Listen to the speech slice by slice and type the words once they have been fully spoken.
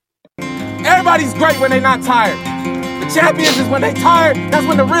Everybody's great when they're not tired. The champions is when they tired. That's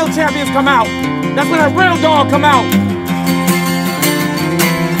when the real champions come out. That's when a real dog come out.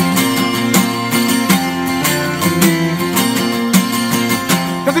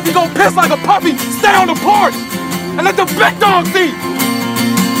 Because if you go piss like a puppy, stay on the porch and let the big dogs eat.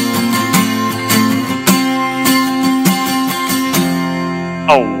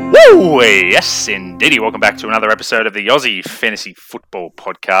 Oh, woo! Yes, indeedy. Welcome back to another episode of the Aussie Fantasy Football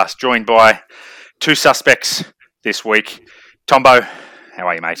Podcast, joined by two suspects this week. Tombo, how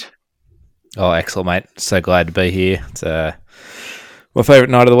are you, mate? Oh, excellent, mate. So glad to be here. It's my favourite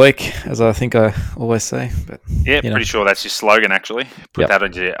night of the week, as I think I always say. But Yeah, pretty sure that's your slogan, actually. Put that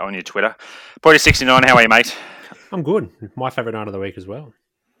on your Twitter. Pointy69, how are you, mate? I'm good. My favourite night of the week as well.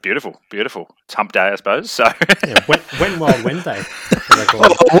 Beautiful, beautiful. It's hump day, I suppose. So yeah, Wet n Wild Wednesday.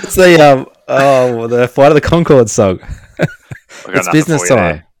 What's the Flight of the Conchords song? It's business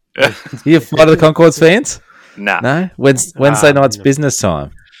time. You Flight of the Conchords fans? No. Wednesday night's business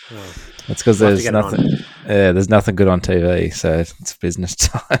time. Oh. That's because there's nothing. Yeah, there's nothing good on TV, so it's business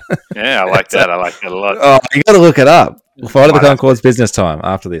time. Yeah, I like that. I like that a lot. Oh, you got to look it up. Flight of the Conchords business time.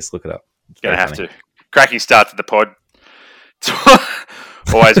 After this, look it up. Gonna have to. Cracking start to the pod.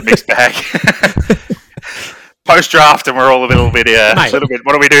 Always a mixed bag. Post draft, and we're all a little bit.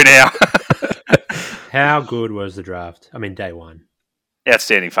 What do we do now? How good was the draft? I mean, day one.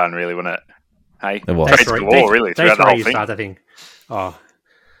 Outstanding fun, really, wasn't it? Hey, it was. Trades galore, really, throughout the whole thing. Start, I think. Oh,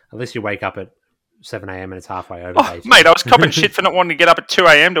 at least you wake up at 7 a.m. and it's halfway over. Oh, mate, I was copping shit for not wanting to get up at 2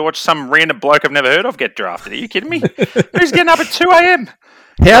 a.m. to watch some random bloke I've never heard of get drafted. Are you kidding me? Who's getting up at 2 a.m.?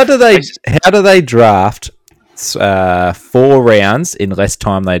 How do they draft 4 rounds in less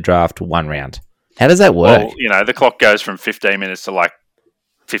time they draft 1 round? How does that work? Well, the clock goes from 15 minutes to like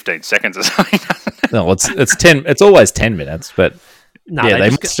 15 seconds or something. No, it's 10. It's always 10 minutes, but no, yeah, they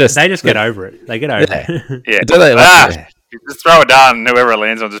just get over it. They get over it. Yeah, do they? Just throw it down, and whoever it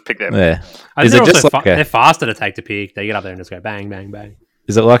lands on, just pick them. Yeah, is it just they're faster to take to pick. They get up there and just go bang, bang, bang.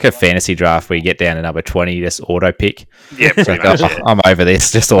 Is it like a fantasy draft where you get down to number 20, you just auto pick? Yeah, pretty much. I'm over this.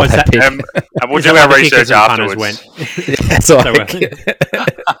 Just auto pick. And we'll do our research afterwards. That's all.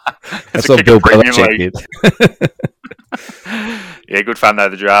 That's what Bill Belichick did. Yeah, good fun though.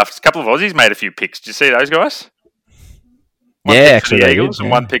 The draft. A couple of Aussies made a few picks. Did you see those guys? One pick actually, for the Eagles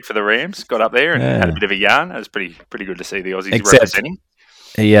and one pick for the Rams. Got up there and had a bit of a yarn. It was pretty good to see the Aussies representing.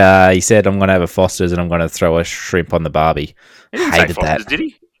 He said, "I'm going to have a Foster's and I'm going to throw a shrimp on the Barbie." He didn't Hated say Foster's, that. did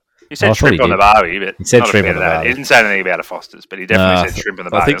he? He said shrimp on the Barbie, but he said shrimp on the Barbie. He didn't say anything about a Foster's, but he definitely said shrimp on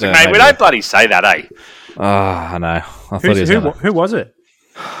the Barbie. Mate, we don't bloody say that, eh? Oh, I know. I thought he was who was it?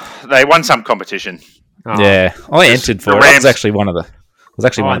 They won some competition. Oh. Yeah, I entered for it. I was actually one of the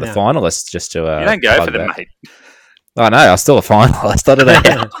finalists. Just to you don't go for them, mate. Oh no, I was still a finalist. I don't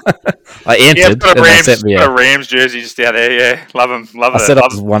know. I entered. Got a Rams jersey just out there. Yeah, love them. I said I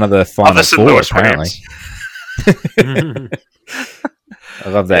was one of the final 4. Apparently, I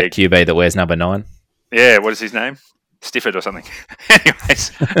love that QB that wears number 9. Yeah, what is his name? Stifford or something.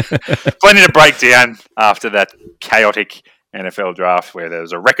 Anyways, plenty to break down after that chaotic NFL draft where there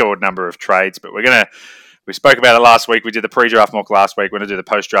was a record number of trades. But we spoke about it last week. We did the pre-draft mock last week. We're going to do the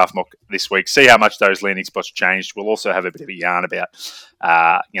post-draft mock this week. See how much those landing spots changed. We'll also have a bit of a yarn about,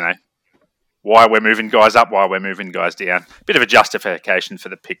 why we're moving guys up, why we're moving guys down. Bit of a justification for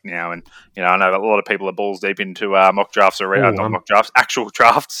the pick now. And, I know a lot of people are balls deep into mock drafts already. Not mock drafts, actual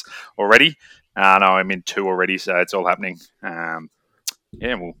drafts already. I know I'm in 2 already, so it's all happening.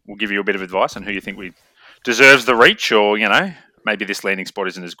 We'll give you a bit of advice on who you think deserves the reach or, maybe this landing spot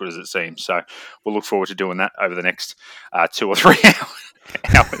isn't as good as it seems. So we'll look forward to doing that over the next 2 or 3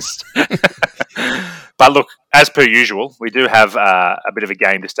 hours. But look, as per usual, we do have a bit of a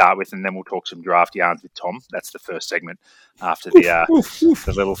game to start with, and then we'll talk some draft yarns with Tom. That's the first segment after the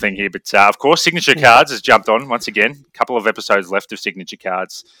little thing here. But of course, Signature Cards has jumped on once again. A couple of episodes left of Signature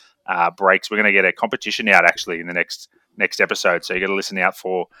Cards breaks. We're going to get a competition out actually in the next episode. So you got to listen out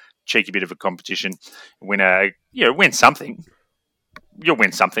for cheeky bit of a competition. Win something. You'll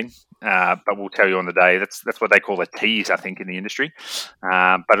win something, but we'll tell you on the day. That's what they call a tease, I think, in the industry.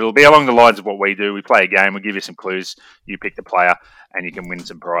 But it'll be along the lines of what we do. We play a game. We'll give you some clues. You pick the player, and you can win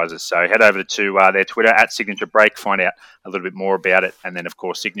some prizes. So head over to their Twitter, @Signature Break, find out a little bit more about it. And then, of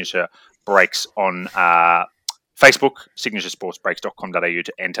course, Signature Breaks on Facebook, signaturesportsbreaks.com.au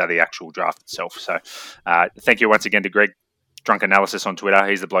to enter the actual draft itself. So thank you once again to Greg Drunk Analysis on Twitter.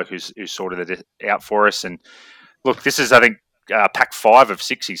 He's the bloke who's sorted it out for us. And look, this is, I think, pack 5 of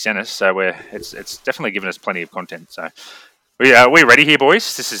 6 he sent us, so it's definitely given us plenty of content. So we're ready here,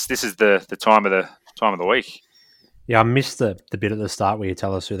 boys. This is the time of the week. Yeah, I missed the bit at the start where you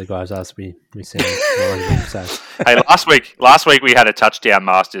tell us who the guys are. So we sound so. Hey, last week we had a touchdown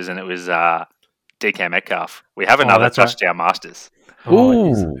Masters, and it was DK Metcalf. We have another touchdown Masters.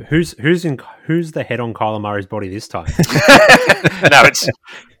 Oh, who's the head on Kyler Murray's body this time? No,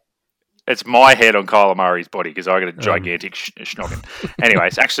 it's my head on Kyler Murray's body because I got a gigantic schnoggin.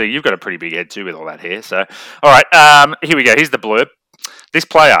 Anyways, actually, you've got a pretty big head too with all that hair. So, all right, here we go. Here's the blurb. This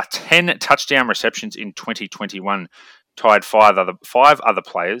player, 10 touchdown receptions in 2021, tied five other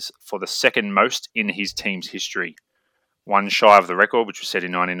players for the second most in his team's history. One shy of the record, which was set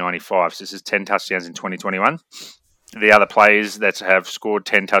in 1995. So this is 10 touchdowns in 2021. The other players that have scored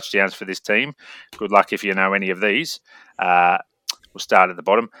 10 touchdowns for this team, good luck if you know any of these. We'll start at the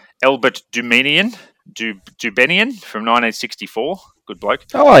bottom. Albert Dubenian from 1964. Good bloke.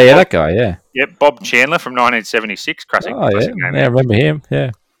 Oh, yeah, that guy, yeah. Yep, Bob Chandler from 1976. Classic name. Yeah, I remember him,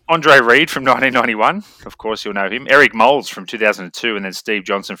 yeah. Andre Reed from 1991. Of course, you'll know him. Eric Moulds from 2002, and then Steve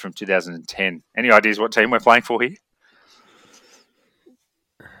Johnson from 2010. Any ideas what team we're playing for here?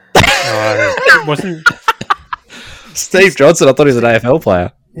 It wasn't... Steve Johnson, I thought he was an AFL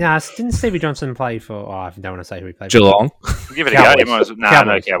player. Yeah, didn't Stevie Johnson play for... I don't want to say who he played Geelong. for. Give it a go. No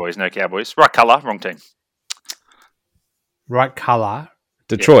Cowboys. Right colour, wrong team. Right colour.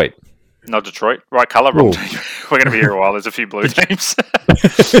 Detroit. Yeah. Not Detroit. Right colour, wrong team. We're going to be here a while. There's a few blue teams.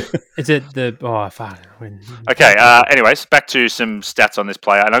 Is it the... Oh, fuck. Okay, anyways, back to some stats on this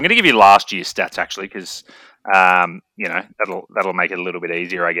player. And I'm going to give you last year's stats, actually, because... that'll make it a little bit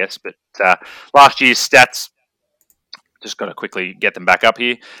easier, I guess. But last year's stats, just got to quickly get them back up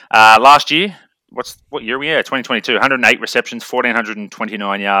here. Last year, what year are we at? 2022, 108 receptions,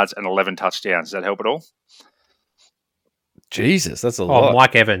 1,429 yards, and 11 touchdowns. Does that help at all? Jesus, that's a lot.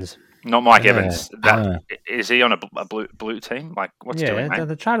 Mike Evans. Not Mike Evans. Is he on a blue team? Like, what's doing, mate?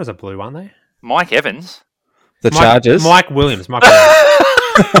 The Chargers are blue, aren't they? Mike Evans? Chargers? Mike Williams. Nah,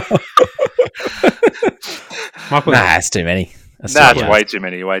 that's too many. It's way too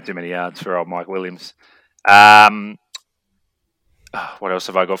many yards for old Mike Williams. What else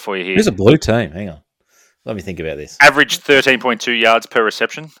have I got for you here? Who's a blue team? Hang on. Let me think about this. Average 13.2 yards per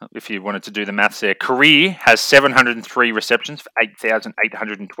reception, if you wanted to do the maths there. Career has 703 receptions for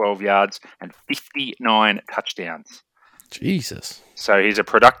 8,812 yards and 59 touchdowns. Jesus. So he's a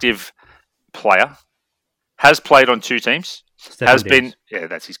productive player. Has played on two teams. He's got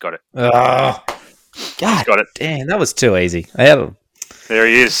it. Oh, God, he's got it. Damn, that was too easy. There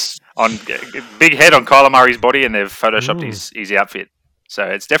he is. On big head on Kyler Murray's body, and they've photoshopped his outfit. So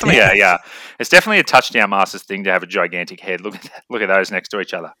it's definitely a touchdown Masters thing to have a gigantic head. Look at those next to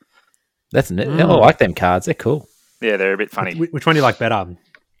each other. I like them cards. They're cool. Yeah, they're a bit funny. Which one do you like better? I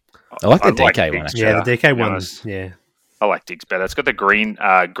like the DK one. Actually. Yeah, the DK one. Yeah, I like Diggs better. It's got the green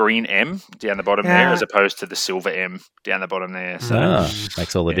M down the bottom there, as opposed to the silver M down the bottom there. So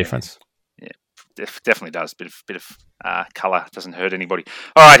makes all the difference. Yeah, definitely does. Bit of color doesn't hurt anybody.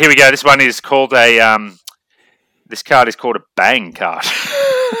 All right, here we go. This one is called a. This card is called a bang card.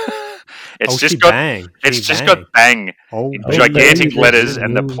 It's just got bang in gigantic letters,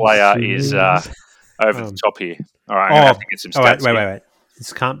 and the player is over the top here. All right, I'm gonna have to get some stats. Wait.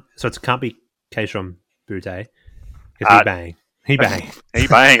 It can't be Keishon Butte. Because he bang. He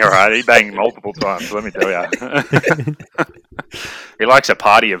bang, all right. He banged multiple times, let me tell you. He likes a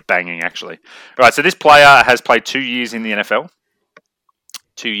party of banging, actually. All right, so this player has played 2 years in the NFL.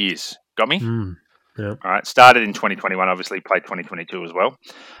 2 years. Got me? Yeah. All right, started in 2021, obviously played 2022 as well.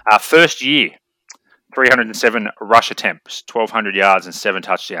 First year, 307 rush attempts, 1,200 yards and 7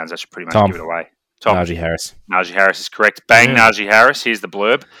 touchdowns. That should pretty much give it away. Najee Harris. Najee Harris is correct. Bang, Najee Harris. Here's the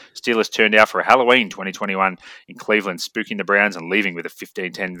blurb. Steelers turned out for a Halloween 2021 in Cleveland, spooking the Browns and leaving with a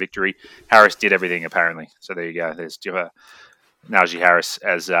 15-10 victory. Harris did everything, apparently. So there you go. There's Najee Harris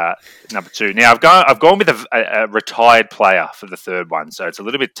as number 2. Now, I've gone with a retired player for the third one, so it's a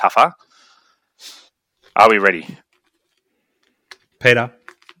little bit tougher. Are we ready? Peter.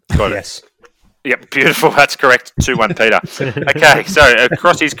 Got it. Yep, beautiful. That's correct. 2-1, Peter. Okay, so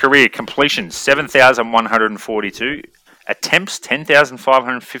across his career, completions 7,142, attempts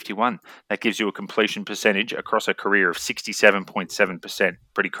 10,551. That gives you a completion percentage across a career of 67.7%.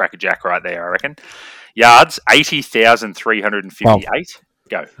 Pretty crackerjack right there, I reckon. Yards 80,358.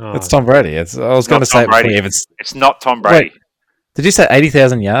 Go. It's Tom Brady. I was going to say it's not Tom Brady. Wait, did you say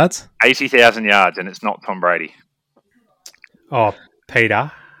 80,000 yards? 80,000 yards, and it's not Tom Brady. Oh, Peter.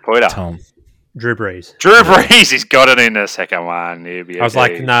 Tom. Drew Brees. He's got it in the second one. I was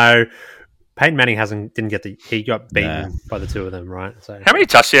like, no. Peyton Manning he got beaten by the two of them, right? So how many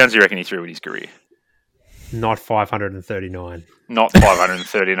touchdowns do you reckon he threw in his career? Not 539. Not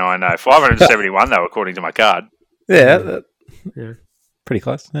 539, no. 571, though, according to my card. Yeah. Pretty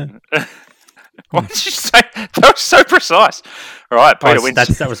close. Yeah. What did you say? That was so precise. All right, Peter wins.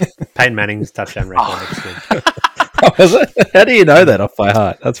 That was Peyton Manning's touchdown record. Was it? How do you know that off by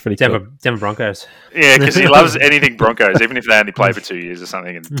heart? That's pretty cool. Denver Broncos. Yeah, because he loves anything Broncos, even if they only play for 2 years or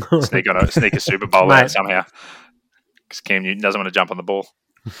something, and sneak a Super Bowl out somehow. Because Cam Newton doesn't want to jump on the ball.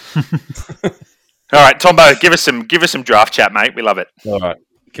 All right, Tombo, give us some draft chat, mate. We love it. All right,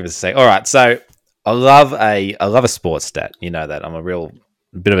 give us a sec. All right, so I love a sports stat. You know that I'm a real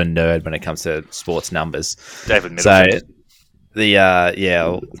bit of a nerd when it comes to sports numbers. David Middleton. So you got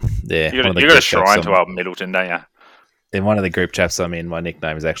a shrine to old Middleton, don't you? In one of the group chats I'm in, my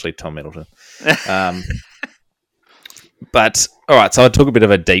nickname is actually Tom Middleton. But all right, so I took a bit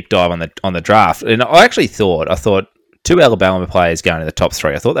of a deep dive on the draft, and I thought 2 Alabama players going in the top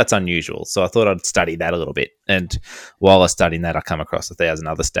 3. I thought that's unusual, so I thought I'd study that a little bit. And while I was studying that, I come across 1,000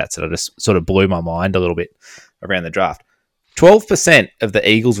 other stats that I just sort of blew my mind a little bit around the draft. 12% of the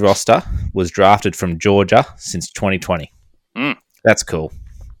Eagles roster was drafted from Georgia since 2020. That's cool.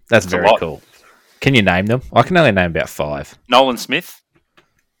 That's very cool. Can you name them? I can only name about 5. Nolan Smith.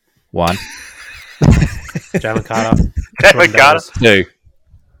 1. Jalen Carter. 2.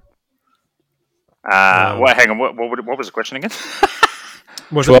 Hang on. What was the question again?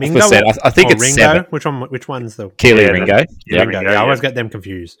 Was it Mingo? I think it's Ringo? 7. Which one's the Keely Ringo? Yeah, Ringo. I always get them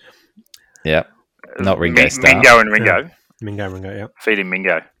confused. Yeah, not Ringo Starr. Mingo and Ringo. Yeah. Mingo. Yeah. Feed him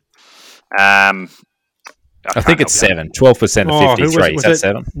Mingo. I think it's 7. 12% of 53. Is that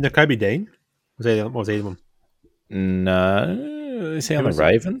 7? Nakobe Dean. Was he the one? No, is he on the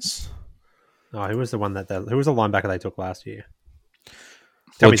Ravens? Oh, who was the one who was the linebacker they took last year?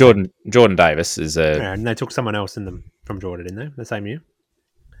 Well, Jordan Davis is a. Yeah, and they took someone else from Georgia, didn't they? The same year.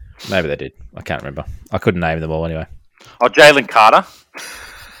 Maybe they did. I can't remember. I couldn't name them all anyway. Oh, Jalen Carter.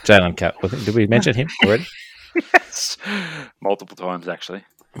 Jalen Carter. Did we mention him already? Yes, multiple times actually.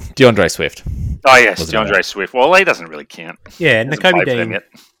 DeAndre Swift. Oh yes, DeAndre Swift. Well, he doesn't really count. Yeah, Nakobe Dean.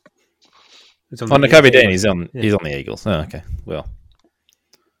 Nakobe Dean. He's on the Eagles. Oh, okay. Well.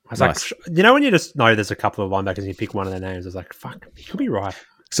 I was nice. Like, when you just know there's a couple of linebackers and you pick one of their names, I was like, fuck, you could be right.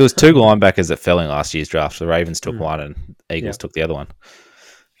 So there's 2 linebackers that fell in last year's draft. The Ravens took one and Eagles took the other one.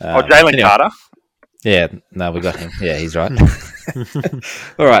 Jalen Carter. Yeah, no, we got him. Yeah, he's right.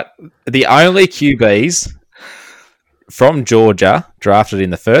 All right. The only QBs from Georgia drafted in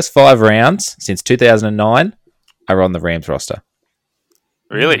the first 5 rounds since 2009 are on the Rams roster.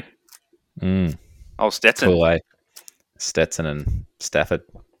 Really? Oh, Stetson. Cool, eh? Stetson and Stafford.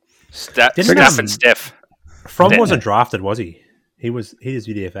 Stafford Steph. Fromm wasn't drafted, was he? He is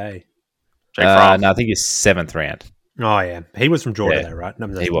UDFA. No, I think he's 7th round. Oh, yeah. He was from Georgia, though, right? No,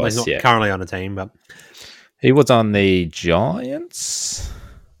 he was, he's not currently on the team, but... He was on the Giants?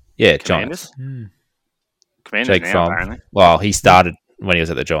 Yeah, Commanders? Giants. Commanders Jake now, Fromm. apparently. Well, he started when he was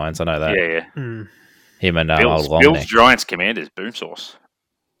at the Giants. I know that. Yeah. Him and Bills, Giants, Commanders, boom sauce.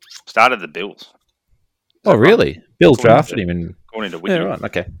 Started the Bills. Oh, really? Bills drafted him and... According to Wiki. Yeah, right.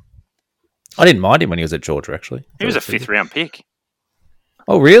 Okay. I didn't mind him when he was at Georgia, actually. He was a 5th round pick.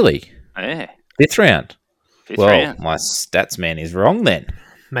 Oh, really? Yeah. 5th round? 5th well, round. My stats man is wrong then.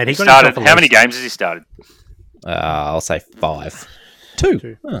 Mate, he started. How many games has he started? I'll say 5.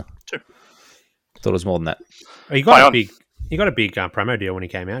 2. Huh. 2. Thought it was more than that. Oh, he got a big promo deal when he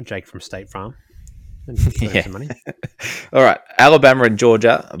came out, Jake from State Farm. Yeah. Some money. All right. Alabama and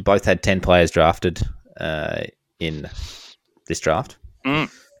Georgia both had 10 players drafted in this draft.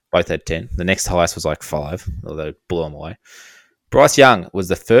 Both had 10. The next highest was like 5, although it blew them away. Bryce Young was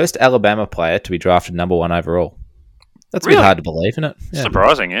the first Alabama player to be drafted number 1 overall. That's a bit hard to believe, isn't it? Yeah.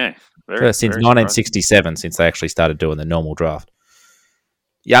 Surprising, yeah. Since 1967, since they actually started doing the normal draft.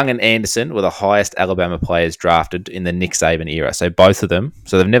 Young and Anderson were the highest Alabama players drafted in the Nick Saban era. So both of them.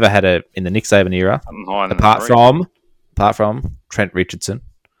 So they've never had in the Nick Saban era, apart from Trent Richardson,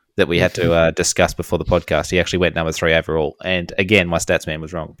 that we had to discuss before the podcast. He actually went number 3 overall. And again, my stats man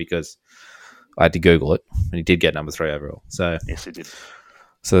was wrong because I had to Google it, and he did get number 3 overall. So yes, he did.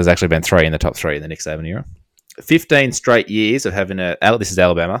 So there's actually been 3 in the top 3 in the Nick Saban era. 15 straight years of having this is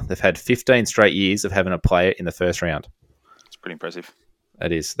Alabama. They've had 15 straight years of having a player in the first round. It's pretty impressive.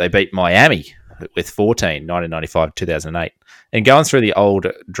 It is. They beat Miami with 14, 1995, 2008. And going through the old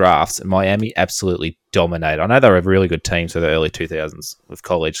drafts, Miami absolutely dominated. I know they were a really good team for the early 2000s with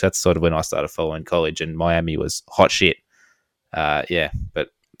college. That's sort of when I started following college, and Miami was hot shit. But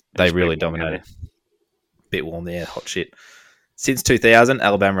they really dominated. Bit warm there, hot shit. Since 2000,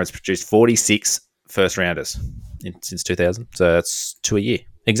 Alabama has produced 46 first-rounders since 2000. So that's 2 a year.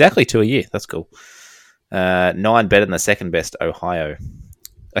 Exactly 2 a year. That's cool. 9 better than the second best Ohio.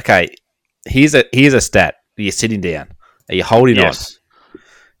 Okay, here's a stat. Are you sitting down? Are you holding Yes. on?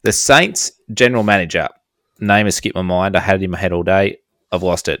 The Saints general manager, name has skipped my mind. I had it in my head all day. I've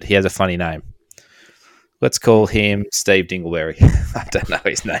lost it. He has a funny name. Let's call him Steve Dingleberry. I don't know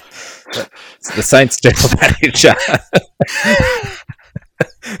his name. But it's the Saints general manager.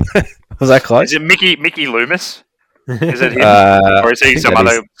 Was that close? Is it Mickey Loomis? Is it him? Or is I he think some that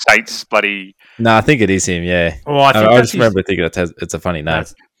other Saints bloody... No, I think it is him, yeah. Oh, I think I that's just remember thinking it's a funny name.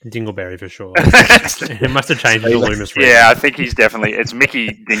 That's Dingleberry for sure. It must have changed to Loomis. Yeah, I think he's definitely... It's Mickey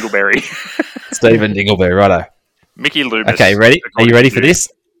Dingleberry. Stephen Dingleberry, righto. Mickey Loomis. Okay, ready? Are you ready for according to this?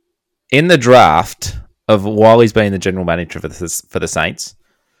 In the draft of while he's been the general manager for the Saints,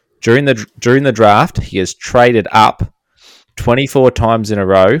 during the draft, he has traded up 24 times in a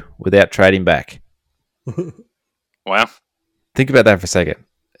row without trading back. Wow. Think about that for a second.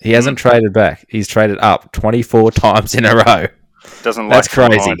 He hasn't traded back. He's traded up 24 times in a row. Doesn't like That's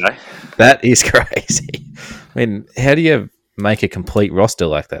crazy. Behind, eh? That is crazy. I mean, how do you make a complete roster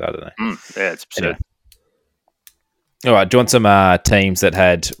like that? I don't know. Yeah, it's absurd. Anyway. All right, do you want some teams that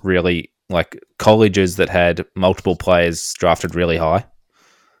had really, like, colleges that had multiple players drafted really high?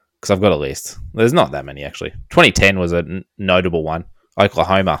 Because I've got a list. There's not that many, actually. 2010 was a notable one.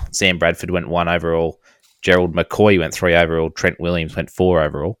 Oklahoma, Sam Bradford went 1 overall. Gerald McCoy went 3 overall. Trent Williams went 4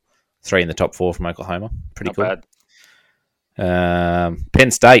 overall. 3 in the top 4 from Oklahoma. Pretty Not cool. bad.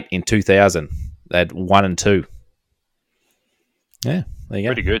 Penn State in 2000. They had 1 and 2. Yeah, there you go.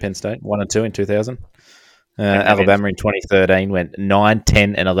 Pretty good. Penn State, 1 and 2 in 2000. Alabama in 2013 went 9,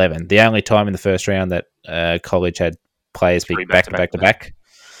 10, and 11. The only time in the first round that college had players pick back to back.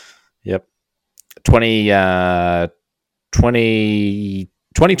 Yep.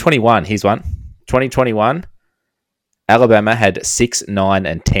 2021, here's one. 2021, Alabama had 6, 9,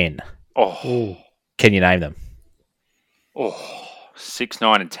 and 10. Oh, Can you name them? 6,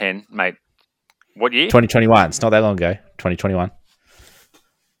 9, and 10, mate. What year? 2021. It's not that long ago. 2021.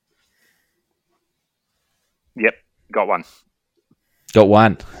 Yep, got one. Got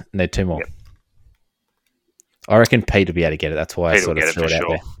one. And there are 2 more. Yep. I reckon Pete will be able to get it. That's why Pete I sort will of get it threw for it out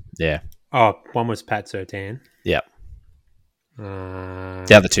sure. there. Yeah. Oh, one was Pat Surtain. Yeah. Uh,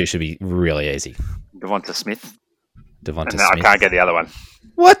 The other 2 should be really easy. Devonta Smith. Devonta No, I Smith. can't get the other one.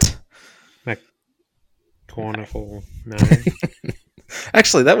 What? Cornerful. No.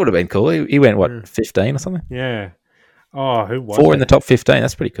 Actually, that would have been cool. He went, 15 or something? Yeah. Oh, who was 4 it? in the top 15.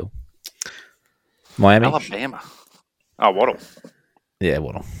 That's pretty cool. Miami. Alabama. Oh, Waddle. Yeah,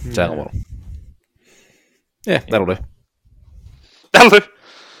 Waddle. Jalen Waddle. Yeah, that'll do. That'll do.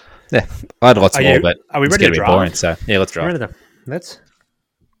 Yeah, I had lots Are more, you- but are we it's ready gonna to be draft? boring. So yeah, let's draft. Let's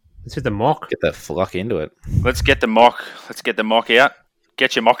hit the mock. Get that flock into it. Let's get the mock. Let's get the mock out.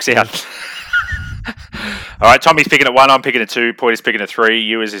 Get your mocks out. All right, Tommy's picking at 1. I'm picking at 2. Poyter's picking at 3.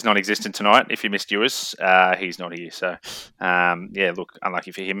 Ewers is non-existent tonight. If you missed Ewers, he's not here. So, yeah, look,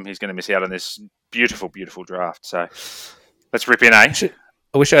 unlucky for him. He's going to miss out on this beautiful, beautiful draft. So, let's rip in, eh?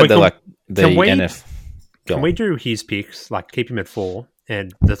 I wish I had Wait, the can we- NF. Go Can on. we do his picks? Like keep him at 4,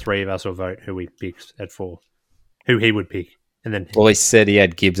 and the 3 of us will vote who we picks at 4, who he would pick, and then Well, he said he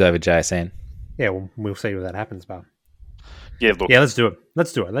had Gibbs over JSN. yeah, we'll see if that happens. But Yeah, look. yeah, let's do it.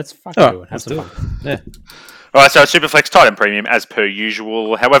 Let's fucking All do right, it. Have let's some do fun. it. Yeah. All right, so Superflex tight end premium, as per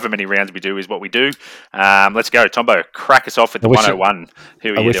usual. However many rounds we do is what we do. Let's go. Tombo, crack us off with the I wish 101.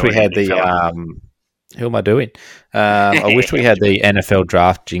 Who are I you wish we doing, had big the. fella? Who am I doing? I wish we had the NFL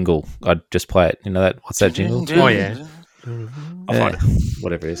draft jingle. I'd just play it. You know that? What's that jingle? Oh yeah. I'll find it.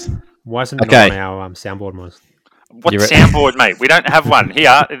 Whatever it is. Why isn't it Okay. on our soundboard, Moz? What You're right. soundboard, mate? We don't have one.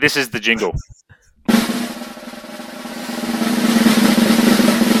 Here, this is the jingle.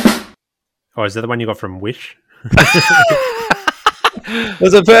 Oh, is that the one you got from Wish?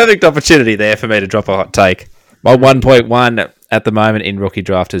 There's a perfect opportunity there for me to drop a hot take. My 1.1 at the moment in rookie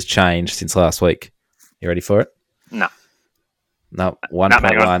draft has changed since last week. You ready for it? No. No, hang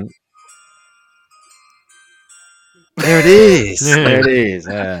 1.1. There it is. Yeah. There it is.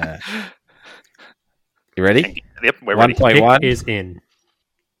 Yeah. You ready? Yep, we're ready. 1.1. Pick is in.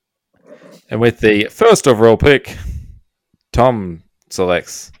 And with the first overall pick, Tom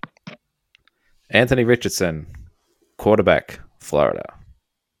selects Anthony Richardson, quarterback, Florida.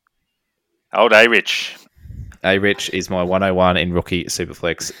 Old A-Rich. A-Rich is my 101 in rookie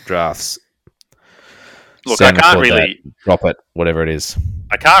Superflex drafts. Look, Sam I can't called really... that. Drop it, whatever it is.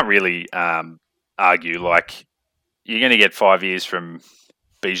 I can't really argue. Like, you're going to get 5 years from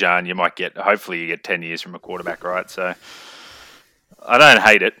Bijan. You might get, hopefully, you get 10 years from a quarterback, right? So, I don't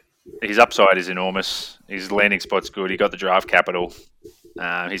hate it. His upside is enormous. His landing spot's good. He got the draft capital.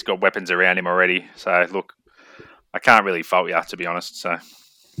 He's got weapons around him already. So, look, I can't really fault you, to be honest. So,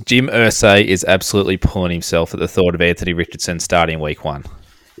 Jim Irsay is absolutely pulling himself at the thought of Anthony Richardson starting week 1.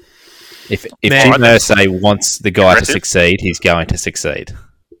 If Jim Irsay wants the guy to succeed, he's going to succeed.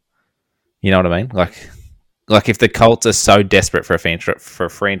 You know what I mean? Like if the Colts are so desperate for a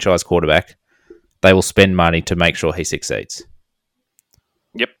franchise quarterback, they will spend money to make sure he succeeds.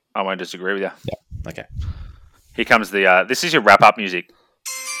 Yep, I won't disagree with you. Yeah. Okay. Here comes the. This is your wrap up music.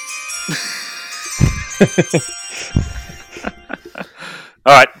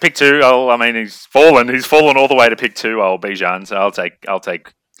 All right, pick 2. He's fallen. He's fallen all the way to pick 2. Bijan. So I'll take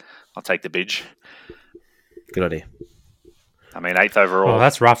the Bidge. Good idea. 8th overall. Oh,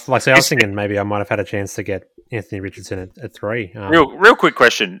 that's rough. I was thinking maybe I might have had a chance to get Anthony Richardson at 3. Real quick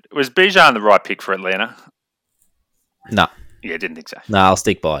question: was Bijan the right pick for Atlanta? No. Yeah, didn't think so. No, I'll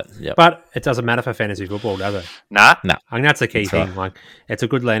stick by it. Yep. But it doesn't matter for fantasy football, does it? Nah. No. I think that's the key thing. Right. Like, it's a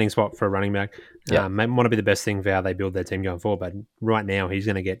good landing spot for a running back. Yeah. Might want to be the best thing for how they build their team going forward. But right now, he's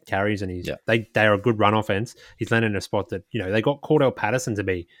going to get carries, and they are a good run offense. He's landed in a spot that they got Cordell Patterson to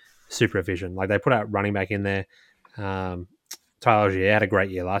be super efficient. Like, they put out running back in there. Tyler Algier had a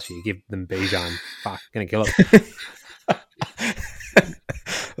great year last year. Give them Bijan. Fuck, gonna kill it.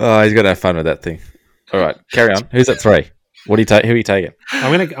 Oh, he's got to have fun with that thing. All right, carry on. Who's at 3? What do you take? Who are you taking?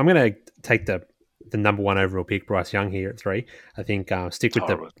 I'm gonna take the number 1 overall pick, Bryce Young, here at 3. I think stick with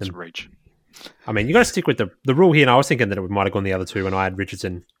the reach. You got to stick with the rule here. And I was thinking that it might have gone the other 2 when I had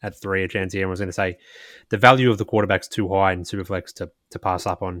Richardson at 3 a chance here. And I was going to say the value of the quarterback's too high in Superflex to pass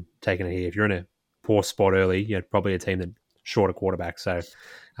up on taking it here. If you're in a poor spot early, you're probably a team that short a quarterback. So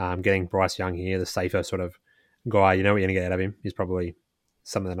getting Bryce Young here, the safer sort of guy, what you're going to get out of him, is probably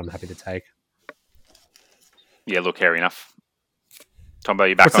something that I'm happy to take. Yeah, look, fair enough. Tombo,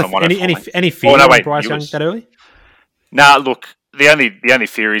 you back on one. Any fear of Bryce Young that early? Nah, look, the only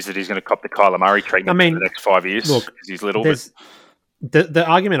fear is that he's going to cop the Kyler Murray treatment for the next 5 years because he's little. The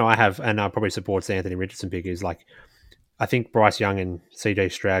argument I have, and I probably supports the Anthony Richardson pick, is like I think Bryce Young and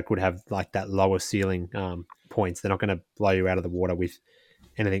CJ Stroud could have like that lower ceiling points. They're not going to blow you out of the water with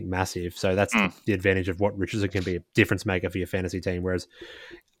anything massive. So that's the advantage of what Richardson can be, a difference maker for your fantasy team. Whereas,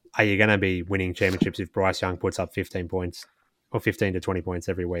 are you going to be winning championships if Bryce Young puts up 15 points or 15 to 20 points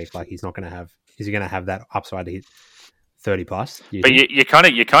every week? Like, he's not going to have. Is he going to have that upside to hit 30 plus? But you kind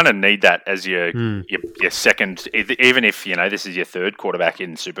of need that as your second, even if this is your third quarterback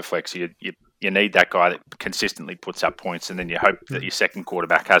in Superflex. You need that guy that consistently puts up points, and then you hope that your second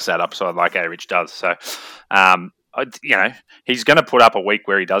quarterback has that upside like A-Rich does. So, he's going to put up a week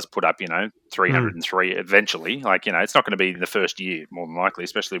where he does put up 303 eventually. Like, it's not going to be the first year more than likely,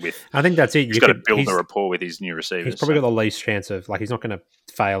 especially with. I think that's it. He's got to build the rapport with his new receivers. He's probably got the least chance of he's not going to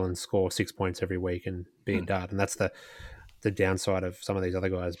fail and score 6 points every week and be a dud, and that's the downside of some of these other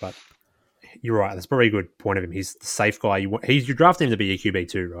guys. But you're right. That's probably a good point of him. He's the safe guy. You drafted him to be your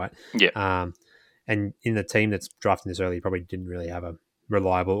QB2, right? Yeah. And in the team that's drafting this early, you probably didn't really have a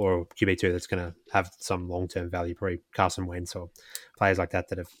reliable or QB2 that's going to have some long-term value. Probably Carson Wentz or players like that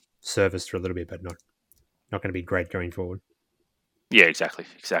have serviced for a little bit, but not going to be great going forward. Yeah, exactly.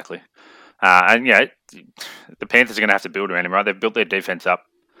 And the Panthers are going to have to build around him, right? They've built their defense up.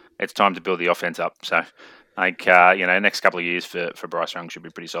 It's time to build the offense up. So, I think next couple of years for Bryce Young should be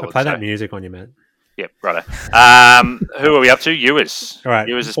pretty solid. Play that music on you, man. Yep, righto. Who are we up to? Ewers. All right,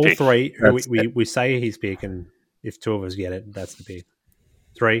 Ewers' all pick. 3. We say his pick, and if 2 of us get it, that's the pick.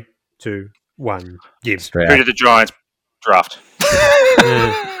 3, 2, 1. Gibbs. Who did the Giants draft?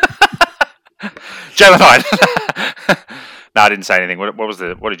 Jalen Hyde. No, I didn't say anything.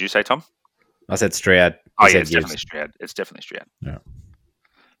 What did you say, Tom? I said Stroud. It's definitely Stroud. Yeah.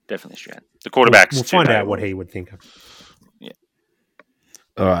 Definitely Stroud. The quarterbacks. We'll find out what he would think of. Yeah.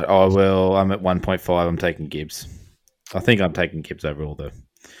 All right, I will. I'm at 1.5. I'm taking Gibbs. I think I'm taking Gibbs over all the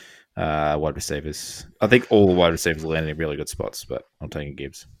wide receivers. I think all the wide receivers will land in really good spots, but I'm taking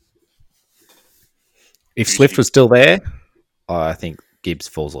Gibbs. If Swift was still there, I think Gibbs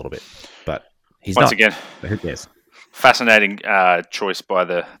falls a little bit, but he's Once not. again, Who cares? fascinating choice by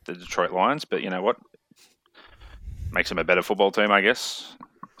the Detroit Lions, but you know what? Makes them a better football team, I guess.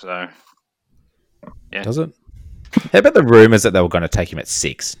 So, yeah. Does it? How about the rumours that they were going to take him at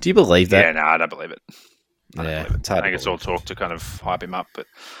 6? Do you believe that? Yeah, no, I don't believe it. It's hard I to think it's all believe. talk to kind of hype him up. But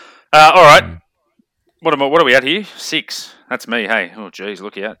all right, what are we at here? 6. That's me. Hey, oh geez,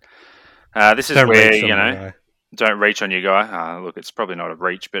 look out. This is where don't reach on your guy. Look, it's probably not a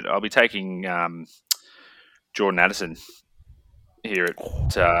reach, but I'll be taking Jordan Addison here at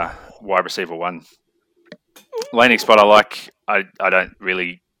wide receiver 1. Landing spot I like. I don't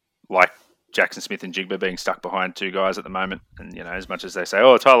really like Jackson Smith and Jigba being stuck behind 2 guys at the moment. And, as much as they say,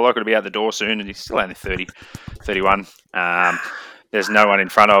 Tyler Lockett will be out the door soon, and he's still only 30, 31. there's no one in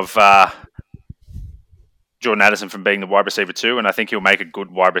front of Jordan Addison from being the wide receiver 2, and I think he'll make a good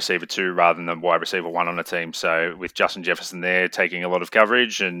wide receiver 2 rather than the wide receiver 1 on a team. So with Justin Jefferson there taking a lot of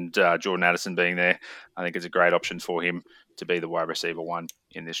coverage and Jordan Addison being there, I think it's a great option for him to be the wide receiver 1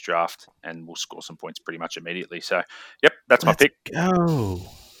 in this draft, and will score some points pretty much immediately. So, yep, that's my pick. Go.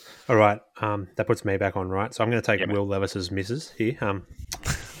 All right, that puts me back on, right? So I'm going to take Will Levis's misses here.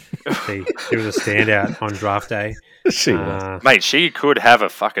 She was a standout on draft day. She was. Mate, she could have a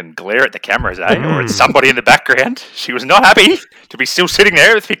fucking glare at the cameras, or at somebody in the background. She was not happy to be still sitting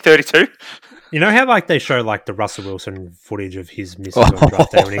there with pick 32. You know how they show the Russell Wilson footage of his misses on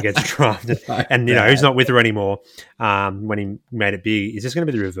draft day when he gets drafted, and he's not with her anymore. When he made it big, is this going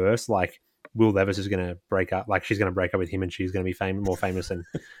to be the reverse? Will Levis is going to break up, she's going to break up with him, and she's going to be more famous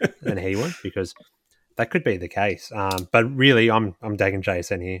than he was, because that could be the case. But really, I'm taking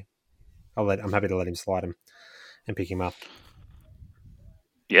JSN here. I'm happy to let him slide him and pick him up.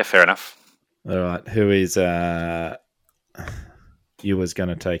 Yeah, fair enough. All right, who is you was going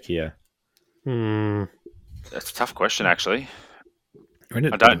to take here? That's a tough question, actually. I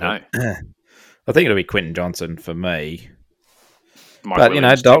don't know. I think it'll be Quentin Johnson for me. Mike but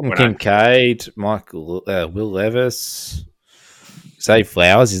Williams, Dalton Kincaid, Will Levis, Zay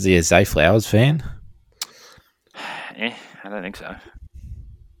Flowers. Is he a Zay Flowers fan? I don't think so.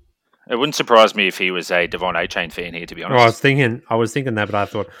 It wouldn't surprise me if he was a Devon A-Chain fan here, to be honest. Well, I was thinking that, but I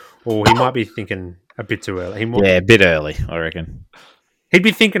thought, he might be thinking a bit too early. A bit early, I reckon. He'd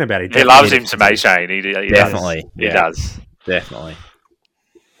be thinking about it. He loves him some A-Chain. He definitely. He does. Definitely.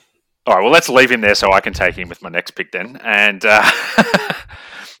 All right, well, let's leave him there so I can take him with my next pick then. And I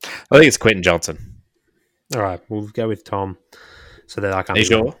think it's Quentin Johnson. All right, we'll go with Tom so that I can't. Are you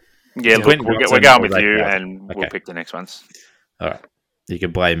sure? Yeah, look, we're going with you, and we'll pick the next ones. All right. You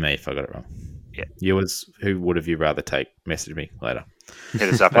can blame me if I got it wrong. Yeah. Who would have you rather take? Message me later. Hit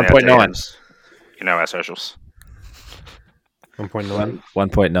us up 1.9. Our socials. 1.9.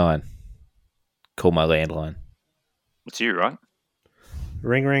 1.9. Call my landline. It's you, right?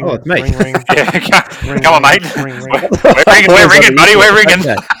 Ring, ring. Oh, it's me. Ring, ring. Come on, mate. We're ringing, buddy. We're ringing.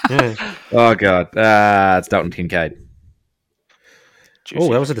 Yeah. Oh, God. It's Dalton Kincaid. Oh,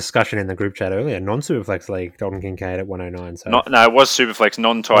 that was a discussion in the group chat earlier. Non-Superflex League, Dalton Kincaid at 109. So. No, it was Superflex,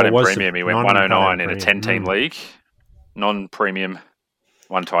 non-tight end premium. He went 109 in a premium. 10-team league. Non-premium,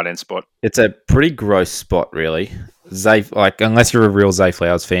 one tight end spot. It's a pretty gross spot, really. Zay, unless you're a real Zay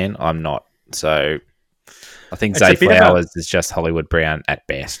Flowers fan, I'm not. So I think Zay Flowers is just Hollywood Brown at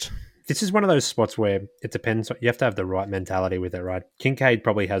best. This is one of those spots where it depends. You have to have the right mentality with it, right? Kincaid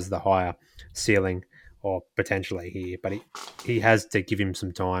probably has the higher ceiling, or potentially here, but he has to give him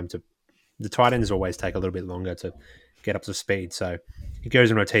some time to. The tight ends always take a little bit longer to get up to speed, so he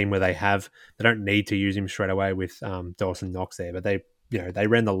goes into a team where they don't need to use him straight away with Dawson Knox there, but they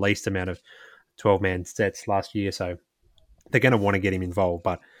ran the least amount of 12-man sets last year, so they're going to want to get him involved.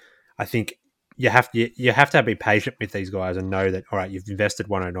 But I think you have to be patient with these guys and know that, all right, you've invested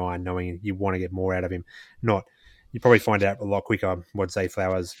 109, knowing you want to get more out of him. You probably find out a lot quicker what Zay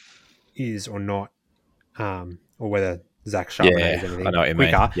Flowers is or not. Or whether Zach Sharp knows anything. I know what you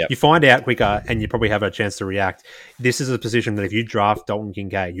quicker. mean. Yep. You find out quicker, and you probably have a chance to react. This is a position that if you draft Dalton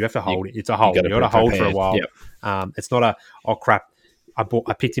Kincaid, you have to hold it. It's a hold. You got to hold for a while. Yep. It's not crap.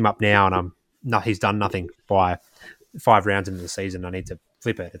 I picked him up now, and he's done nothing by 5 rounds into the season. I need to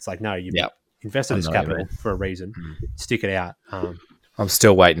flip it. It's like, no, you invested this capital for a reason. Stick it out. I'm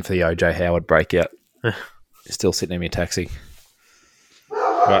still waiting for the OJ Howard breakout. Still sitting in my taxi.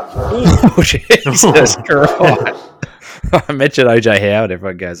 Right. Oh, Jesus Christ. I mentioned OJ Howard,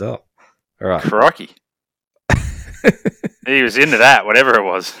 everyone goes, oh. All right. Crikey. He was into that, whatever it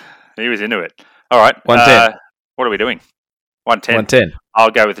was. He was into it. All right. 110. What are we doing? 110. 110. I'll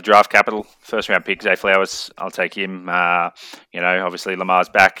go with the draft capital. First round pick, Zay Flowers. I'll take him. Obviously Lamar's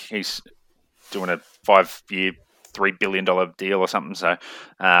back. He's doing a 5-year, $3 billion deal or something. So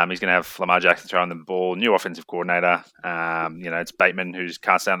he's going to have Lamar Jackson throwing the ball. New offensive coordinator. It's Bateman who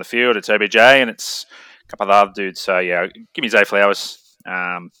can't stay on the field. It's OBJ and it's a couple of other dudes. So give me Zay Flowers.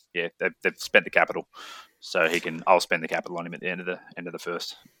 They've spent the capital, so I'll spend the capital on him at the end of the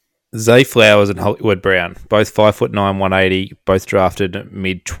first. Zay Flowers and Hollywood Brown, both 5'9", 180, both drafted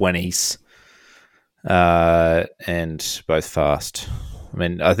mid-20s, and both fast. I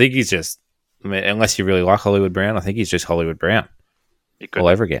mean, I think unless you really like Hollywood Brown, I think he's just Hollywood Brown all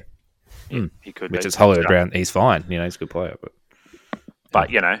over again. He could, which is Hollywood Brown. He's fine. He's a good player, but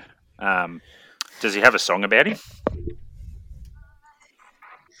does he have a song about him?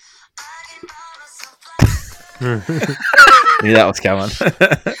 Yeah, that was coming.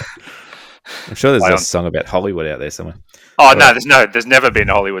 I'm sure there's Play a on. song about Hollywood out there somewhere. Oh no, there's never been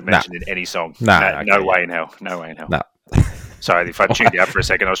Hollywood mentioned in any song. No way in hell. No way in hell. No. Sorry, if I tuned you out for a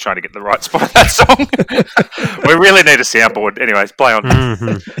second, I was trying to get the right spot of that song. We really need a soundboard. Anyways, play on.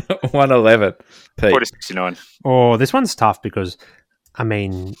 111. Pete. 40-69. Oh, this one's tough because, I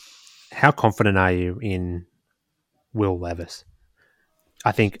mean, how confident are you in Will Levis?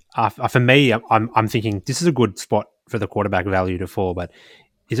 I think for me, I'm thinking this is a good spot for the quarterback value to fall, but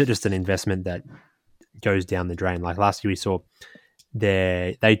is it just an investment that goes down the drain? Like last year, we saw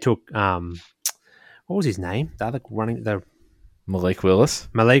they took what was his name? The other running the Malik Willis.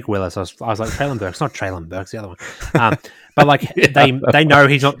 Malik Willis. I was like Traylon Burks, not Traylon Burks, the other one. But like they know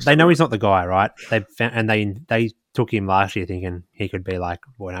he's not. They know he's not the guy, right? They took him last year thinking he could be like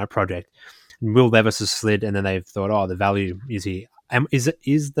a project. And Will Levis has slid, and then they've thought, oh, the value is here. Is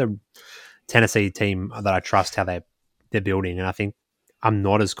the Tennessee team that I trust how they're building, and I think I'm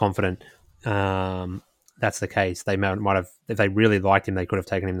not as confident. That's the case. They might have, if they really liked him, they could have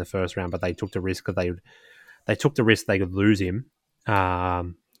taken him in the first round, but they took the risk because they took the risk they could lose him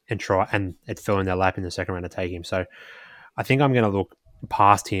and it fell in their lap in the second round to take him. So I think I'm going to look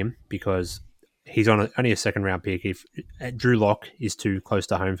past him because he's only a second round pick. If Drew Lock is too close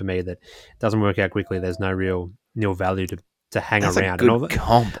to home for me, that doesn't work out quickly. There's no real nil value to hang That's around. A good and all that.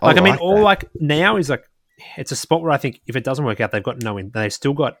 comp. Now is like it's a spot where I think if it doesn't work out, they've got no win. They've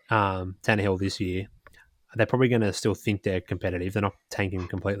still got Tannehill this year. They're probably going to still think they're competitive. They're not tanking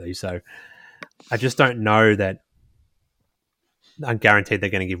completely. So I just don't know that I'm guaranteed they're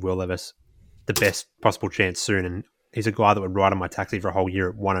going to give Will Levis the best possible chance soon. And he's a guy that would ride on my taxi for a whole year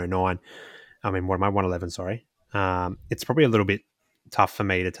at 109. I mean, what am I, 111, sorry. It's probably a little bit tough for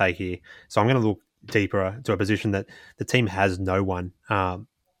me to take here. So I'm going to look deeper to a position that the team has no one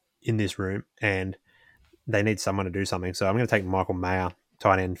in this room and they need someone to do something. So I'm going to take Michael Mayer,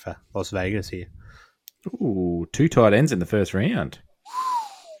 tight end for Las Vegas here. Ooh, 2 tight ends in the first round.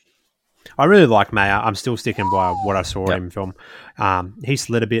 I really like Mayer. I'm still sticking by what I saw him film. He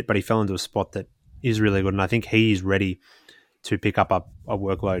slid a bit, but he fell into a spot that is really good, and I think he's ready to pick up a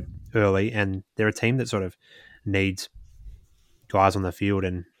workload early. And they're a team that sort of needs guys on the field,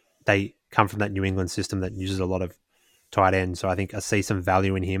 and they come from that New England system that uses a lot of tight ends. So I think I see some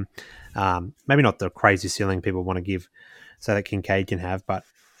value in him. Maybe not the crazy ceiling people want to give so that Kincaid can have, but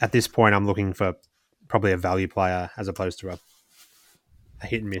at this point I'm looking for probably a value player as opposed to a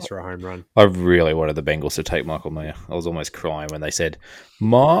hit and miss or a home run. I really wanted the Bengals to take Michael Mayer. I was almost crying when they said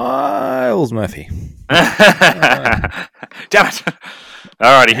Miles Murphy. Damn it.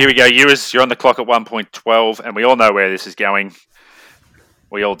 Alrighty, here we go. You're on the clock at 1.12, and we all know where this is going.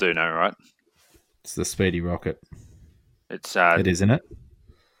 We all do know, right? It's the speedy rocket. It's it is, isn't it?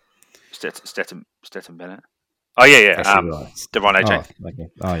 Stetson Bennett. Oh, yeah. Right. Devon A-Chain.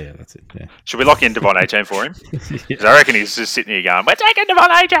 Oh, yeah, that's it. Yeah. Should we lock in Devon A-Chain for him? Because I reckon he's just sitting here going, we're taking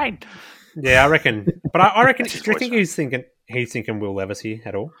Devon A-Chain. Yeah, I reckon. But I reckon, do you think he's thinking Will Levis here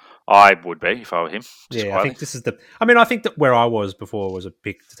at all? I would be if I were him. Yeah, I think this is I think that where I was before was a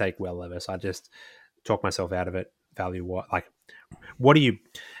pick to take Will Levis. I just talked myself out of it. Value what do you?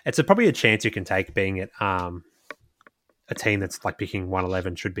 It's probably a chance you can take being at a team that's like picking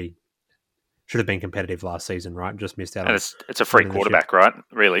 111 should have been competitive last season, right? Just missed out. And it's a free quarterback, right?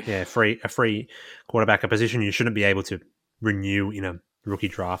 Really? Yeah, a free quarterback, a position you shouldn't be able to renew in a rookie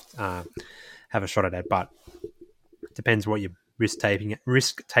draft. Have a shot at it, but it depends what your risk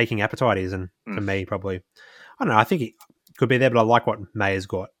taking appetite is. And for me, probably, I don't know. I think he could be there, but I like what Mayer's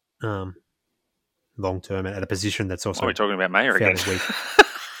got long term at a position that's also. Are we talking about Mayer again? Weak.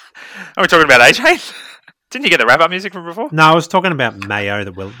 Are we talking about AJ? Didn't you get the wrap-up music from before? No, I was talking about Mayo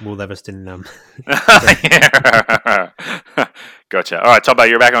that Will Levis didn't. Yeah. Gotcha. All right, Tombo,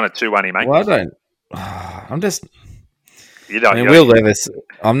 you're back on at 2-1, mate. Well, I'm just. You don't. Will Levis,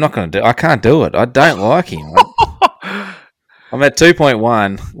 I'm not going to do. I can't do it. I don't like him. I'm at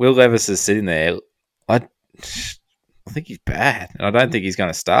 2.1. Will Levis is sitting there. I think he's bad, and I don't think he's going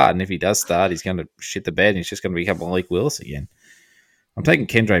to start. And if he does start, he's going to shit the bed, and he's just going to become Malik Willis again. I'm taking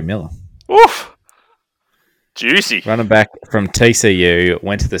Kendre Miller. Oof. Juicy. Running back from TCU,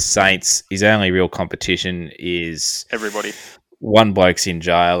 went to the Saints. His only real competition is everybody. One bloke's in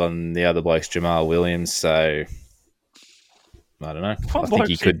jail and the other bloke's Jamal Williams. So I don't know. I think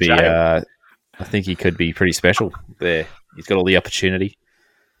he could be. I think he could be pretty special there. He's got all the opportunity.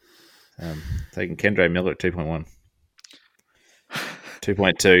 Taking Kendre Miller at 2.1,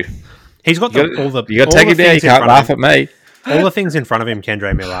 2.2. He's got all the. You got to take him down. You can't laugh at me. All the things in front of him,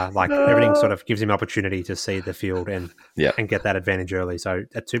 Kendre Miller, like everything sort of gives him opportunity to see the field and get that advantage early. So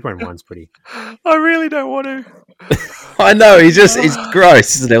at 2.1 is pretty. I really don't want to. I know he's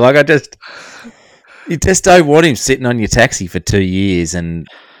gross, isn't he? Like You just don't want him sitting on your taxi for 2 years or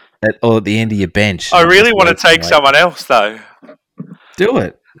at the end of your bench. I really want to take someone else though. Do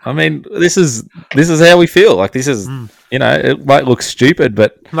it. I mean, this is how we feel. Like this is, it might look stupid,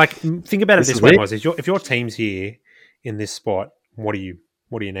 but like think about it this this way, is Moz. If your team's here in this spot, what do you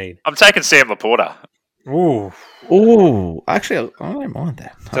need? I'm taking Sam Laporta. Ooh, actually, I don't mind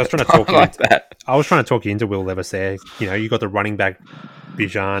that. So I was trying to talk that. I was trying to talk you into Will Levis there. You got the running back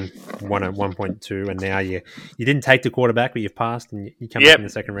Bijan 1.2, and now you didn't take the quarterback, but you've passed, and you come back in the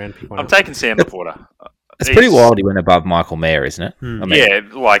second round. Pick one I'm up. taking Sam Laporta. It's pretty wild he went above Michael Mayer, isn't it? I mean,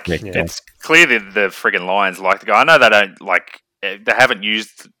 It's clearly the friggin' Lions like the guy. I know they don't they haven't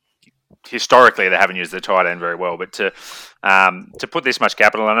used historically they haven't used the tight end very well, but to put this much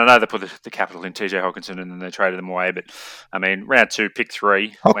capital, and I know they put the capital in TJ Hawkinson and then they traded them away, but I mean round 2, pick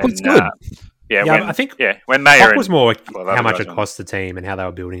 3. Hawkinson's good. I think when Mayer Hawk was more how much it cost. cost the team and how they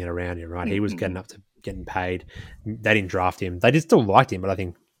were building it around him, right? He was getting up to getting paid. They didn't draft him. They did still liked him, but I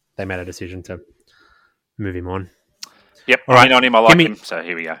think they made a decision to move him on. Yep, all right. on him. I like him. So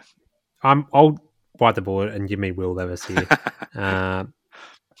here we go. I'll bite the bullet and give me Will Levis here.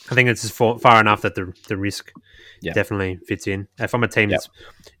 I think it's just far enough that the risk definitely fits in. If I'm a team that's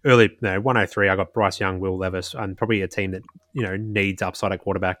early, 103, I got Bryce Young, Will Levis, and probably a team that needs upside at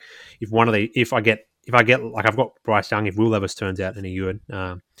quarterback. If I get like I've got Bryce Young, if Will Levis turns out any good,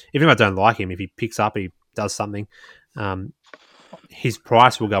 even if I don't like him, if he picks up, he does something. His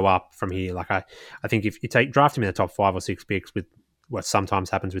price will go up from here. Like I think if you draft him in the top 5 or 6 picks, with what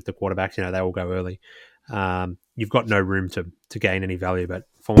sometimes happens with the quarterbacks, they all go early. You've got no room to gain any value, but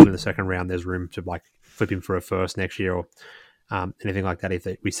falling in the second round, there's room to like flip him for a first next year or anything like that if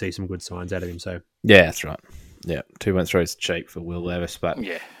we see some good signs out of him. So yeah, that's right. Yeah, 2.3 is cheap for Will Levis, but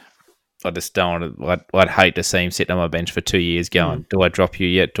I just don't want to. I'd hate to see him sitting on my bench for 2 years going, do I drop you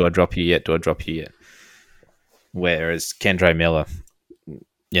yet? Do I drop you yet? Do I drop you yet? Whereas Kendre Miller,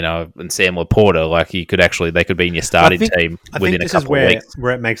 and Sam Laporta, they could be in your starting team within a couple of weeks.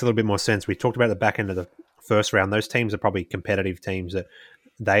 Where it makes a little bit more sense. We talked about the back end of the first round. Those teams are probably competitive teams that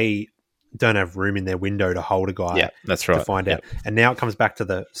they don't have room in their window to hold a guy. Yeah, that's right. To find out. And now it comes back to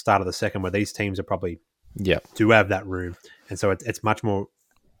the start of the second where these teams are probably do have that room. And so it's much more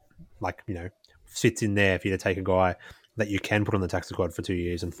like, fits in there for you to take a guy that you can put on the taxi squad for 2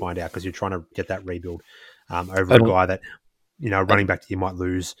 years and find out because you're trying to get that rebuild over a guy that, running back to you might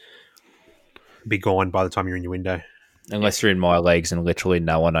lose, be gone by the time you're in your window. Unless you're in my leagues and literally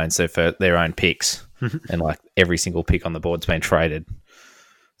no one owns their own picks and like every single pick on the board's been traded.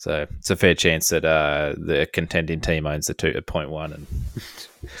 So it's a fair chance that the contending team owns the 2.1. And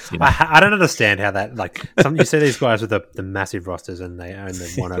I don't understand how that, you see these guys with the massive rosters and they own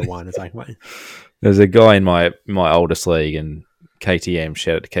the 101. It's like, wait. There's a guy in my oldest league and KTM,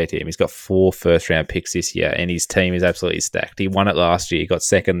 shout out to KTM. He's got 4 first-round picks this year, and his team is absolutely stacked. He won it last year. He got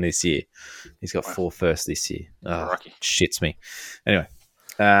second this year. He's got 4 firsts this year. Oh, shits me. Anyway,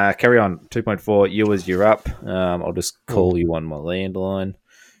 carry on. 2.4, you're up. I'll just call you on my landline.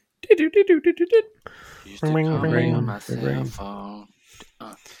 Who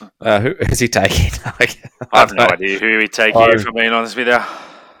is he taking? I have no idea who he'd take here, if I'm being honest with you.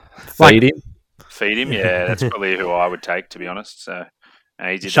 Feed him, yeah, that's probably who I would take, to be honest. So,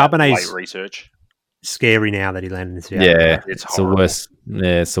 he did late research. Scary now that he landed in Seattle. Yeah, it's the worst.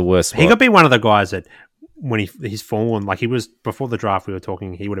 Yeah, it's the worst. He could be one of the guys that when he's fallen, like he was before the draft, we were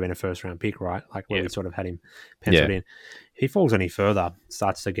talking, he would have been a first round pick, right? Like where we sort of had him penciled in. He falls any further,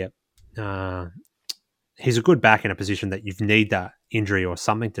 starts to get. He's a good back in a position that you need that injury or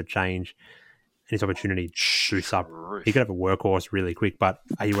something to change. His opportunity shoots up. He could have a workhorse really quick, but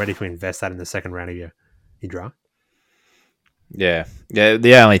are you ready to invest that in the second round of your draft? Yeah.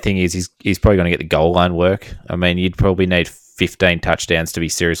 The only thing is he's probably going to get the goal line work. I mean, you'd probably need 15 touchdowns to be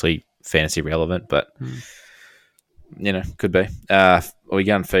seriously fantasy relevant, but could be. Are we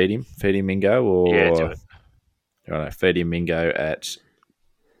going to feed him Mingo, or do it. Right, feed him Mingo at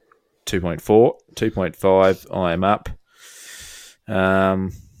 2.4, 2.5. I am up.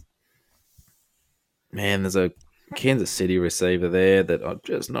 Man, there's a Kansas City receiver there that I'm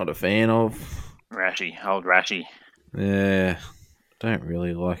just not a fan of. Old Rashi. Yeah, don't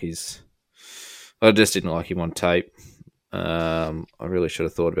really like his. I just didn't like him on tape. I really should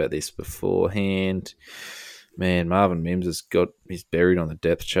have thought about this beforehand. Man, Marvin Mims he's buried on the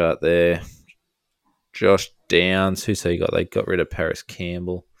depth chart there. Josh Downs, who's he got? They got rid of Paris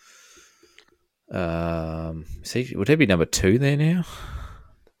Campbell. Would he be number 2 there now?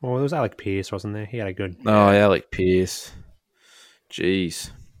 Well, there was Alec Pierce, wasn't there? He had a good... Oh, Alec Pierce.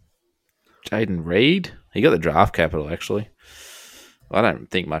 Jeez. Jaden Reed? He got the draft capital, actually. I don't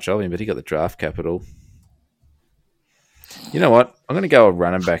think much of him, but he got the draft capital. You know what? I'm going to go a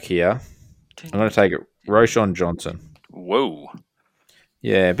running back here. I'm going to take it Roshan Johnson. Whoa.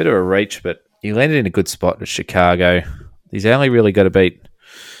 Yeah, a bit of a reach, but he landed in a good spot at Chicago. He's only really got to beat.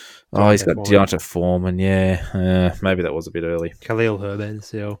 He's got Deonta Foreman. Yeah, maybe that was a bit early. Khalil Herbert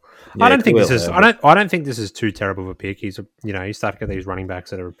still. Yeah, I don't think Khalil this is. Herbert. I don't think this is too terrible of a pick. He's you start to get these running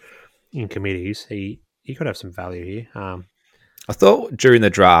backs that are in committees. He could have some value here. I thought during the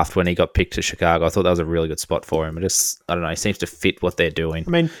draft when he got picked to Chicago, I thought that was a really good spot for him. I don't know. He seems to fit what they're doing. I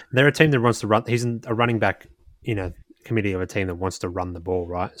mean, they're a team that wants to run. He's a running back in a committee of a team that wants to run the ball,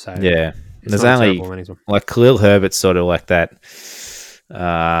 right? So Yeah, there's not only terrible. like Khalil Herbert's sort of like that.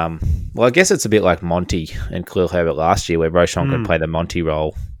 Well, I guess it's a bit like Monty and Khalil Herbert last year, where Roshan could play the Monty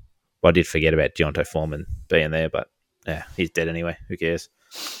role. Well, I did forget about Deonta Foreman being there, but yeah, he's dead anyway. Who cares?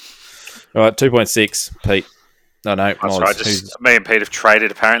 All right, 2.6, Pete. No, That's Miles, right. Me and Pete have traded,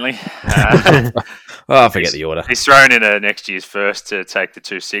 apparently. I forget the order. He's thrown in a next year's first to take the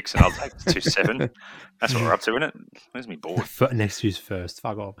 2.6, and I'll take the 2.7. That's what we're up to, isn't it? Where's me board? Next year's first.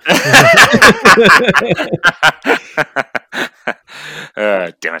 Fuck off.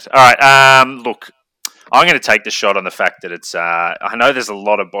 Damn it. All right. Look, I'm going to take the shot on the fact that it's. I know there's a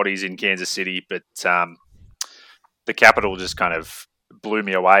lot of bodies in Kansas City, but the Capital just kind of blew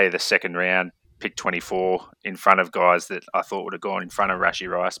me away the second round. Pick 24 in front of guys that I thought would have gone in front of Rashie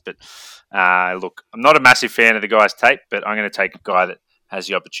Rice. But look, I'm not a massive fan of the guy's tape, but I'm going to take a guy that has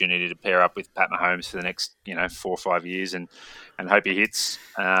the opportunity to pair up with Pat Mahomes for the next 4 or 5 years and hope he hits.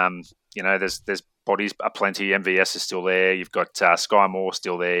 There's bodies aplenty. MVS is still there. You've got Sky Moore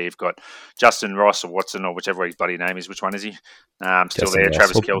still there. You've got Justin Ross or Watson or whichever his bloody name is. Which one is he? Still Justin there.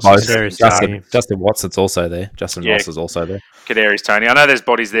 Ross. Travis Kelce. Justin Watson's also there. Justin Ross is also there. Kadarius Toney. I know there's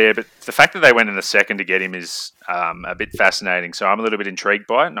bodies there, but the fact that they went in the second to get him is a bit fascinating. So I'm a little bit intrigued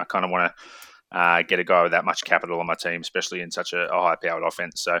by it, and I kind of want to get a guy with that much capital on my team, especially in such a high-powered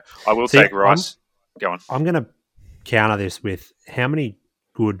offense. So I will take Rice. Go on. I'm going to counter this with how many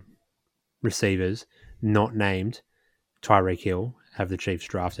good receivers not named Tyreek Hill have the Chiefs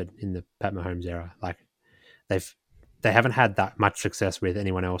drafted in the Pat Mahomes era. Like they haven't had that much success with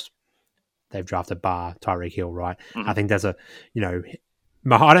anyone else they've drafted bar Tyreek Hill, right? Mm-hmm. I think there's I don't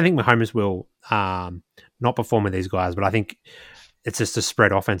think Mahomes will not perform with these guys, but I think it's just a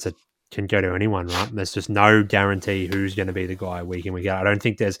spread offense that can go to anyone, right? There's just no guarantee who's going to be the guy week in, week out. I don't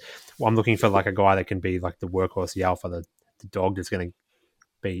think I'm looking for like a guy that can be like the workhorse, the alpha, the dog that's going to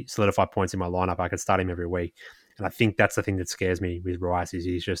be solidify points in my lineup. I could start him every week. And I think that's the thing that scares me with Rice is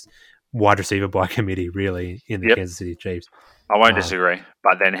he's just wide receiver by committee, really, in the Kansas City Chiefs. I won't disagree.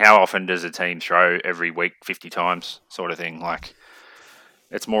 But then how often does a team throw every week 50 times sort of thing? Like,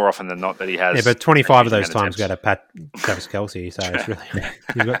 it's more often than not that he has. Yeah, but 25 of those times go to Travis Kelce. So it's really,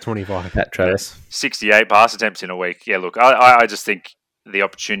 you've got 25. Pat Travis. 68 pass attempts in a week. Yeah, look, I just think the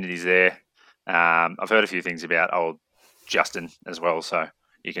opportunity's there. I've heard a few things about old Justin as well. So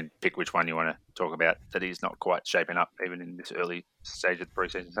you can pick which one you want to talk about that he's not quite shaping up even in this early stage of the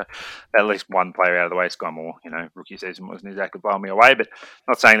preseason. So at least one player out of the way. Sky Moore, rookie season wasn't exactly blowing me away, but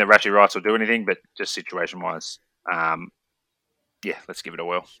not saying that Rashie Rice will do anything, but just situation-wise, let's give it a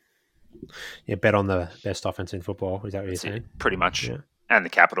whirl. Yeah, bet on the best offense in football. Is that what you're saying? Pretty much. Yeah. And the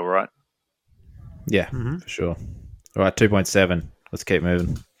capital, right? Yeah, for sure. All right, 2.7. Let's keep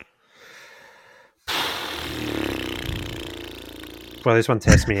moving. Well, this one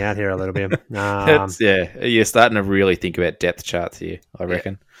tests me out here a little bit. You're starting to really think about depth charts here, I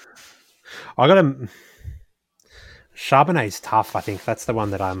reckon. I got a Charbonnet's tough. I think that's the one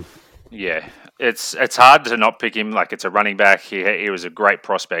that I'm. Yeah, it's hard to not pick him. Like, it's a running back. He was a great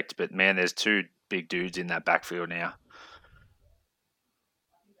prospect, but man, there's two big dudes in that backfield now.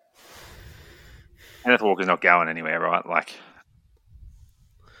 Kenneth Walker's not going anywhere, right? Like,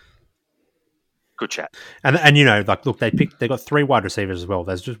 good chat. And look, they got 3 wide receivers as well.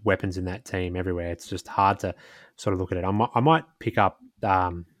 There's just weapons in that team everywhere. It's just hard to sort of look at it. I might pick up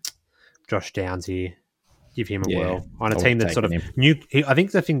Josh Downs here, give him a whirl on a team that's sort of new. I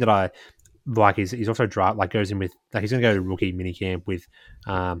think the thing that I like is he's also goes in with he's going to go to rookie minicamp with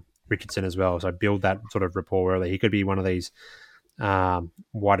Richardson as well. So build that sort of rapport early. He could be one of these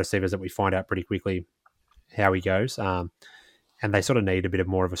wide receivers that we find out pretty quickly how he goes. And they sort of need a bit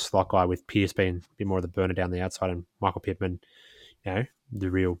more of a slot guy with Pierce being a bit more of the burner down the outside and Michael Pittman,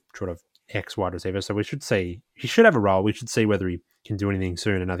 the real sort of ex-wide receiver. So we should see, he should have a role. We should see whether he can do anything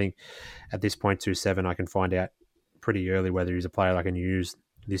soon. And I think at this point, 2.7, I can find out pretty early whether he's a player I can use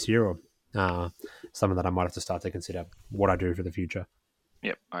this year or someone that I might have to start to consider what I do for the future.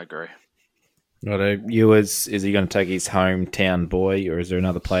 Yep, I agree. Righto. Ewers, is he going to take his hometown boy or is there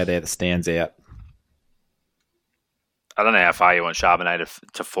another player there that stands out? I don't know how far you want Charbonnet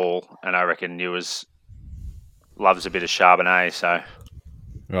to fall, and I reckon Ewers loves a bit of Charbonnet, so...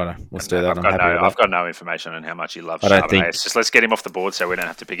 Right, let's do that. I've got no information on how much he loves Charbonnet. It's just let's get him off the board so we don't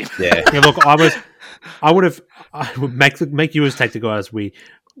have to pick him. Yeah. Look, I would make Ewers take the guys we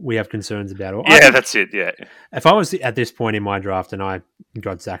have concerns about. Or that's it. Yeah. If I was at this point in my draft and I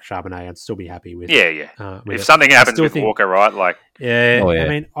got Zach Charbonnet, I'd still be happy with. Yeah. If something happens with Walker, right? Like, yeah. I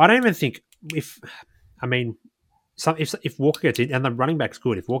mean, I don't even think if Walker gets in and the running back's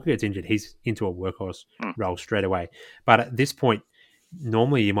good, if Walker gets injured, he's into a workhorse role straight away. But at this point,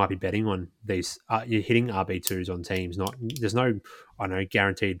 normally you might be betting on these. You're hitting RB2s on teams. There's no, I know,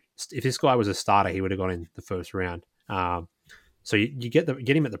 guaranteed. If this guy was a starter, he would have gone in the first round. So you get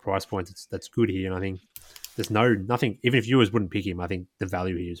him at the price points. That's good here, and I think there's nothing. Even if viewers wouldn't pick him, I think the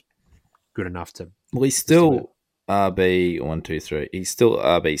value here is good enough to. Well, he's still RB 1, 2, 3. He's still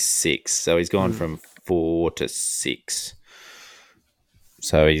RB 6, so he's gone from 4 to 6.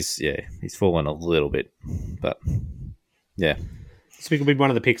 So he's fallen a little bit, but yeah. So it could be one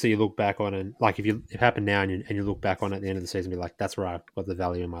of the picks that you look back on, and like if it happened now and you look back on it at the end of the season, be like, that's where I got the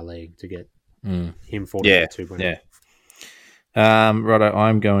value in my league to get him 42. Yeah. Righto,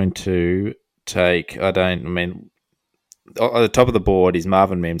 I'm going to take. At the top of the board is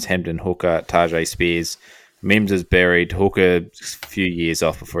Marvin Mims, Hemden Hooker, Tajay Spears. Mims is buried. Hooker a few years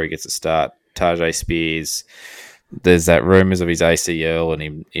off before he gets a start. Tajay Spears. There's that rumours of his ACL and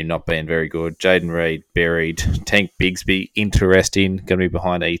him not being very good. Jaden Reed, buried. Tank Bigsby, interesting. Going to be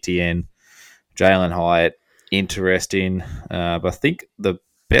behind ETN. Jalen Hyatt, interesting. But I think the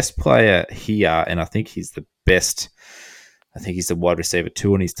best player here, and I think he's the best, I think he's the wide receiver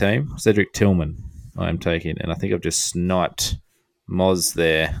 2 on his team, Cedric Tillman, I am taking. And I think I've just sniped Moz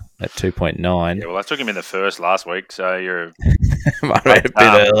there at 2.9. Yeah, well, I took him in the first last week, so you're... Might have been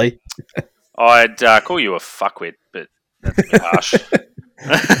a bit early. I'd call you a fuckwit, but that's a bit harsh.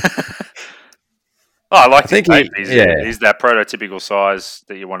 I like him. He's that prototypical size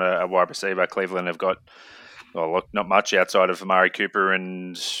that you want a wide receiver. Cleveland have got, well, look, not much outside of Amari Cooper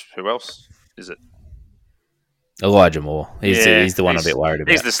and who else is it? Elijah Moore. He's the one I'm a bit worried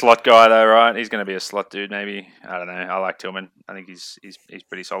about. He's the slot guy, though, right? He's going to be a slot dude, maybe. I don't know. I like Tillman. I think he's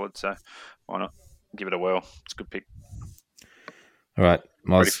pretty solid, so why not give it a whirl? It's a good pick. All right,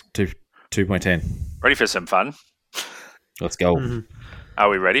 Moz, 2.10. Ready for some fun? Let's go. Mm-hmm. Are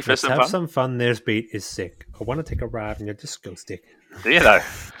we ready for some fun? Have some fun. There's beat is sick. I want to take a ride on your disco stick. Do you, though?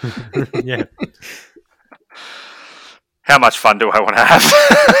 Yeah. How much fun do I want to have?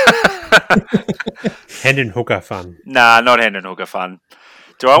 Hendon Hooker fun. Nah, not Hendon Hooker fun.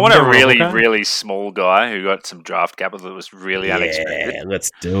 Do I want a really small guy who got some draft capital that was really unexpected? Yeah,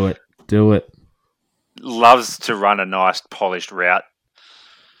 let's do it. Do it. Loves to run a nice polished route.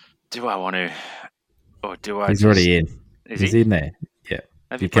 Do I want to, or do I? He's already in. He's in there. Yeah.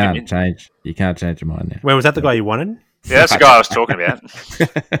 You can't change your mind now. Where was that the guy you wanted? Yeah, that's the guy I was talking about.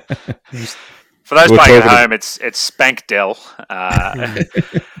 For those playing at home, it's Spank Dell.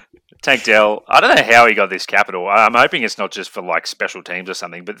 Tank Dell. I don't know how he got this capital. I'm hoping it's not just for like special teams or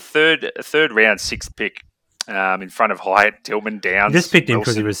something. But third round, 6th pick in front of Hyatt, Tillman, Downs. Just picked him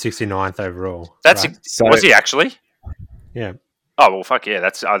because he was 69th overall. That's right? Was he actually? Yeah. Oh, well, fuck yeah.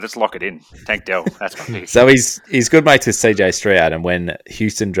 Let's lock it in. Tank Dell. That's my pick. So he's good mates with CJ Stroud, and when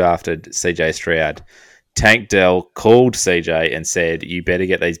Houston drafted CJ Stroud, Tank Dell called CJ and said, "You better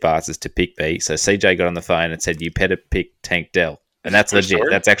get these bastards to pick me." So CJ got on the phone and said, "You better pick Tank Dell." And that's legit. Story?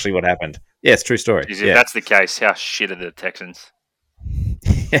 That's actually what happened. Yeah, it's a true story. Jeez, if that's the case, how shit are the Texans?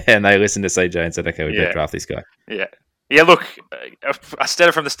 Yeah, and they listened to CJ and said, "Okay, we better draft this guy." Yeah. Yeah, look, I said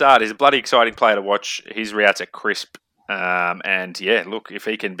it from the start. He's a bloody exciting player to watch. His routes are crisp. And yeah, look, if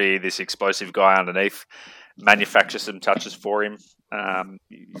he can be this explosive guy underneath, manufacture some touches for him,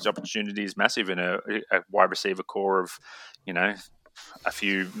 his opportunity is massive in a wide receiver core of, a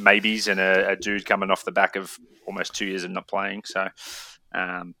few maybes and a dude coming off the back of almost 2 years of not playing. So,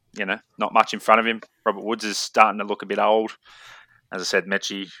 not much in front of him. Robert Woods is starting to look a bit old. As I said,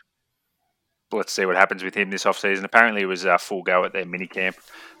 Mechie, let's see what happens with him this offseason. Apparently it was a full go at their minicamp.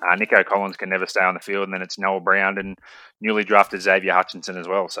 Nico Collins can never stay on the field, and then it's Noah Brown and newly drafted Xavier Hutchinson as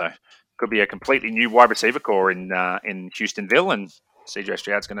well. So could be a completely new wide receiver core in Houstonville, and CJ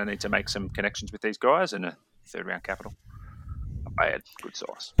Stroud's going to need to make some connections with these guys and a 3rd round capital. Not bad. Good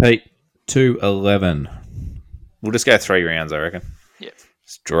size. Pete, 2-11. We'll just go 3 rounds, I reckon. Yeah.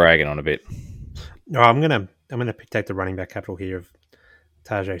 It's dragging on a bit. No, I'm gonna take the running back capital here of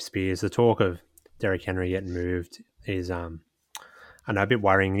Tajay Spears. The talk of Derrick Henry getting moved is I know a bit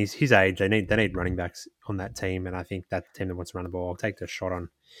worrying. His age, they need running backs on that team, and I think that team that wants to run the ball, I'll take the shot on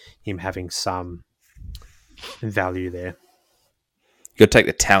him having some value there. You got to take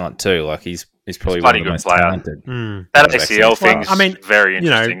the talent too. Like he's probably bloody one of the good most player. talented. That Well, ACL thing's I mean, very you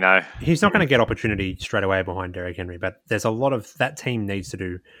know, interesting, though. He's not going to get opportunity straight away behind Derrick Henry, but there's a lot of that team needs to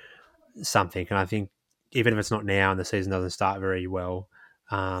do something. And I think even if it's not now and the season doesn't start very well,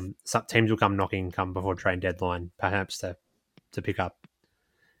 some teams will come knocking come before trade deadline, perhaps to pick up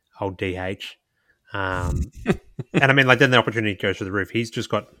old DH. And I mean, like then the opportunity goes through the roof. He's just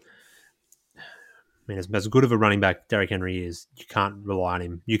got. I mean, as good of a running back Derrick Henry is, you can't rely on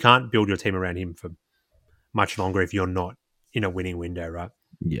him. You can't build your team around him for much longer if you're not in a winning window, right?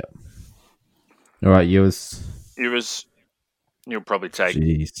 Yeah. All right, You'll probably take.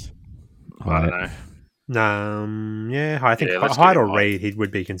 Jeez. I don't know. Yeah, I think let's Hyde give or him Reed, he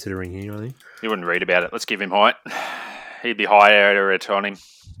would be considering here. I think You wouldn't read about it. Let's give him height. He'd be higher on him.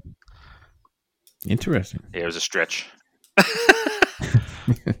 Interesting. Yeah, it was a stretch.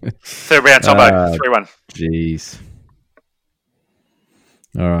 Third round, Tombo. 3-1. Jeez.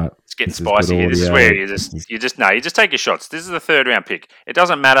 All right. It's getting spicy here. This is where you just take your shots. This is the third round pick. It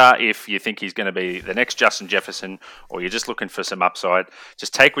doesn't matter if you think he's going to be the next Justin Jefferson or you're just looking for some upside.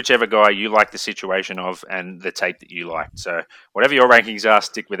 Just take whichever guy you like the situation of and the tape that you like. So whatever your rankings are,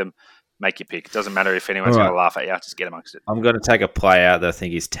 stick with them. Make your pick. It doesn't matter if anyone's going to laugh at you. Just get amongst it. I'm going to take a player that I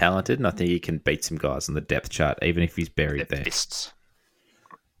think is talented, and I think he can beat some guys on the depth chart, even if he's buried there. Fists.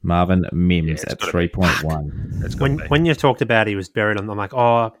 Marvin Mims at 3.1. When you talked about he was buried, I'm like,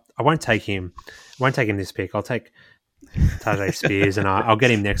 oh, I won't take him. I won't take him this pick. I'll take Tajay Spears, and I'll get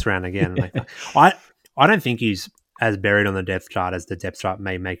him next round again. Like, I don't think he's as buried on the depth chart as the depth chart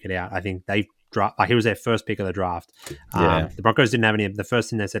may make it out. I think they draft he was their first pick of the draft. The Broncos didn't have any. The first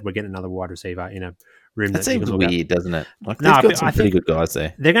thing they said, we're getting another wide receiver in a room. That seems weird, doesn't it? Like, no, they've got some pretty good guys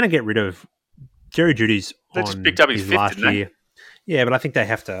there. They're going to get rid of Jerry Judy's. They just picked up his fifth, last didn't year. they? Yeah, but I think they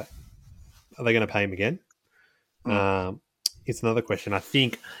have to. Are they going to pay him again? It's another question. I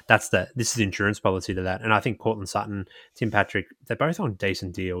think this is insurance policy to that, and I think Cortland Sutton, Tim Patrick, they're both on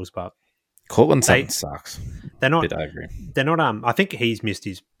decent deals, but Cortland Sutton sucks. They're not. Bit over him. They're not. I think he's missed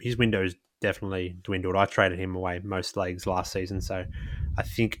his window's definitely dwindled. I traded him away most leagues last season, so I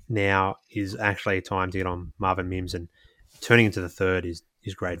think now is actually time to get on Marvin Mims, and turning into the third is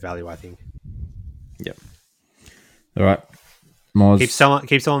great value. I think. Yep. All right. Moz.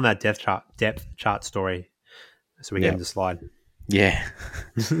 Keep selling that depth chart story, so we get him to slide. Yeah.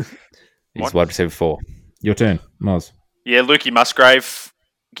 He's wide receiver 4. Your turn, Moz. Yeah, Lukey Musgrave.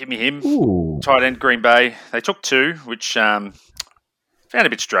 Give me him. Ooh. Tight end, Green Bay. They took 2, which found a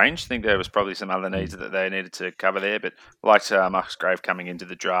bit strange. I think there was probably some other needs that they needed to cover there, but I liked Musgrave coming into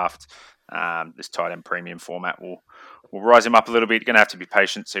the draft. This tight end premium format will rise him up a little bit. You're going to have to be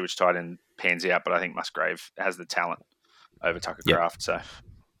patient, see which tight end pans out, but I think Musgrave has the talent over Tucker Kraft. So,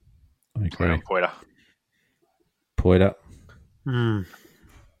 I agree. Poiter.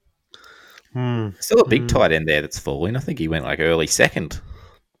 Still a big tight end there that's falling. I think he went like early second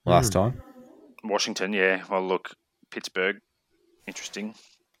last time. Washington, yeah. Well, look, Pittsburgh, interesting.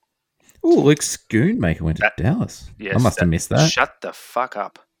 Oh, Luke Schoonmaker went to Dallas. Yes, I must have missed that. Shut the fuck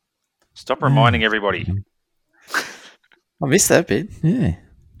up. Stop reminding everybody. I missed that bit. Yeah.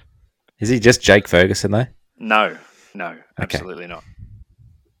 Is he just Jake Ferguson though? No, absolutely not.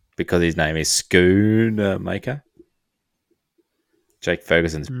 Because his name is Schoonmaker. Jake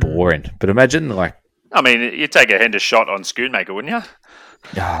Ferguson's boring. But imagine I mean, you'd take a hand shot on Schoonmaker, wouldn't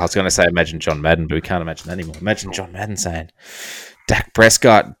you? I was going to say imagine John Madden, but we can't imagine that anymore. Imagine John Madden saying, Dak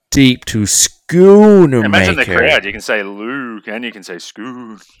Prescott deep to Schoonmaker. Imagine the crowd. You can say Luke and you can say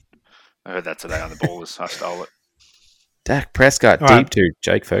Schoon. I heard that today on the Ballers. I stole it. Dak Prescott deep to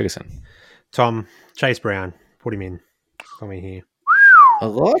Jake Ferguson. Tom, Chase Brown, put him in. Come in here. I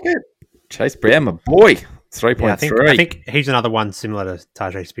like it. Chase Brown, my boy. 3.3. Yeah, I think he's another one similar to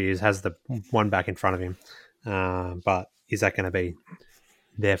Tajay Spears, has the one back in front of him. But is that going to be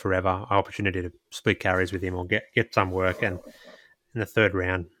there forever? Opportunity to split carries with him or get some work. And in the third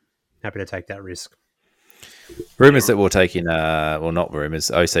round, happy to take that risk. Rumours that we're taking, not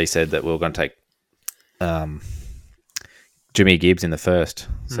rumours. OC said that we're going to take Jimmy Gibbs in the first.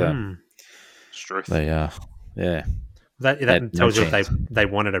 So Struth. they That tells you they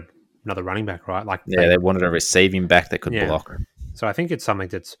wanted another running back, right? They wanted a receiving back that could block. So I think it's something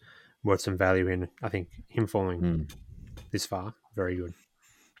that's worth some value in. I think him falling this far, very good.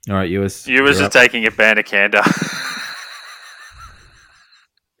 All right, Ewers. Ewers are taking a Bandicander.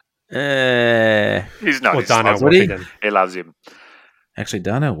 He's not. Darnell Washington. He loves him. Actually,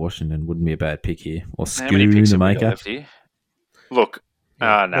 Darnell Washington wouldn't be a bad pick here. Or How many picks have we got Schoonmaker. left here? Look,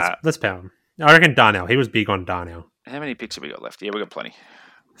 Let's power him. I reckon Darnell. He was big on Darnell. How many picks have we got left? Yeah, we got plenty.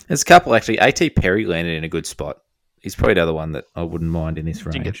 There's a couple actually. AT Perry landed in a good spot. He's probably the other one that I wouldn't mind in this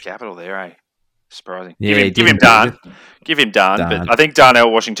Didn't get the range. capital there, eh? Surprising. Yeah, give him didn't- Darn. Give him Darn. Darn. But I think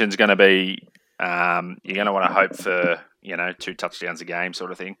Darnell Washington's going to be. You're going to want to hope for 2 touchdowns a game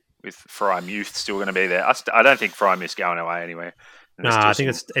sort of thing. With Frymuth still going to be there. I don't think Frymuth's going away anywhere. No, I think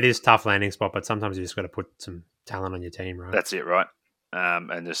it is tough landing spot, but sometimes you just got to put some talent on your team, right? That's it, right?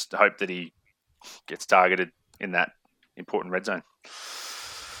 And just hope that he gets targeted in that important red zone.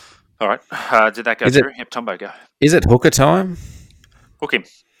 All right. Did that go through? Yep, Tombo, go. Is it hooker time? Hook him.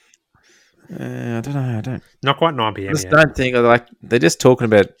 I don't know. I don't. Not quite 9 p.m. I just yet. don't think they're just talking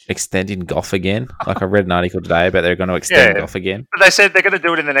about extending Goff again. Like I read an article today about they're going to extend Goff again. But they said they're going to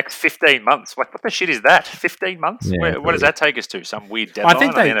do it in the next 15 months. Like, what the shit is that? 15 months? Yeah, What does that take us to? Some weird deadline I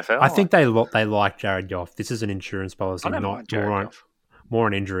think on the NFL? I think they like Jared Goff. This is an insurance policy, I don't mind not Jared Goff. more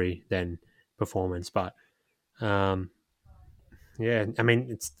on injury than performance. But yeah, I mean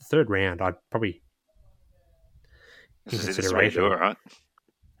it's the third round. I'd probably This is where you do it, right?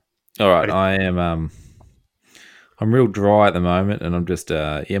 All right, I am. I'm real dry at the moment, and I'm just.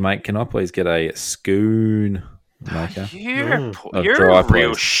 Yeah, mate. Can I please get a schoon maker? You're dry, a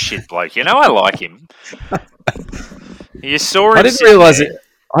real please. shit bloke. You know I like him. You saw him. I didn't sitting realize there. it.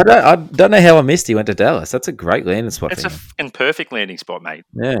 I don't know how I missed he went to Dallas. That's a great landing spot It's for a him. fucking perfect landing spot, mate.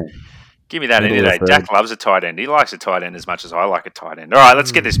 Yeah. Give me that any Middle of day. the Jack third. loves a tight end. He likes a tight end as much as I like a tight end. All right,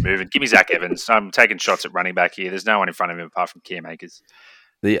 let's get this moving. Give me Zach Evans. I'm taking shots at running back here. There's no one in front of him apart from Caremakers.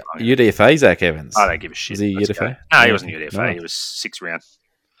 The UDFA Zach Evans. I don't give a shit. Was he Let's UDFA? go. No, he Yeah. wasn't UDFA. No. He was 6th round.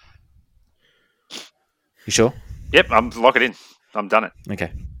 You sure? Yep, I'm lock it in. I'm done it.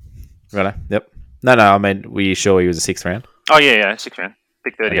 Okay. Righto. Yep. No. I mean, were you sure he was a 6th round? Oh yeah, 6th round.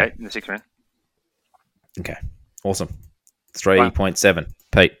 Pick 38 in the 6th round. Okay. Awesome. 3.7.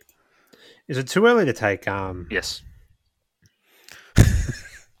 Pete. Is it too early to take Yes.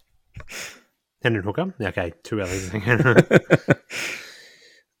 Hendon Hooker? Okay, too early.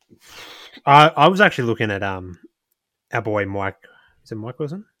 I was actually looking at our boy Mike. Is it Mike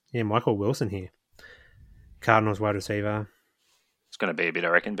Wilson? Yeah, Michael Wilson here. Cardinals wide receiver. It's going to be a bit, I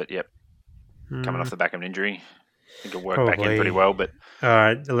reckon, but yep. Coming off the back of an injury. I think it'll work back in Probably. pretty well, but All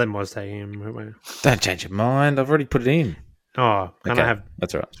right, let Moz take him. Don't change your mind. I've already put it in. Oh, can Okay. I have?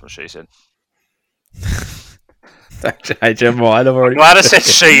 That's all right. that's what she said. Don't change your mind. I've already. Glad I said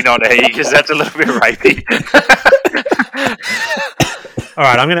she, not he, because that's a little bit rapey. All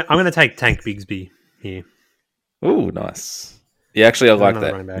right, I'm gonna take Tank Bigsby here. Ooh, nice. Yeah, actually, I like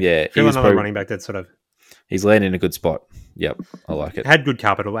Another running that. back. Yeah, Feel another running back that sort of he's landing in a good spot. Yep, I like it. had good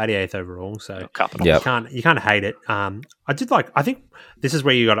capital, 88th overall. So Capital. Yeah. you can't hate it. I think this is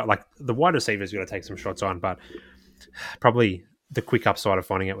where you got to like the wide receivers. You got to take some shots on, but probably the quick upside of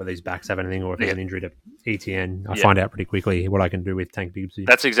finding out whether these backs have anything or if there's an injury to ETN. I find out pretty quickly what I can do with Tank Bigsby.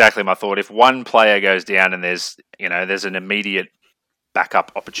 That's exactly my thought. If one player goes down and there's an immediate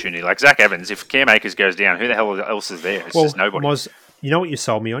backup opportunity, like Zach Evans, if Cam Akers goes down, who the hell else is there? It's just nobody. Moz, you know what you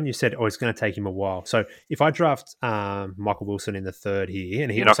sold me on? You said, it's going to take him a while. So if I draft Michael Wilson in the 3rd here,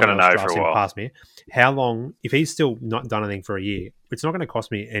 and You're not gonna know for a while. past me, how long? If he's still not done anything for a year, it's not going to cost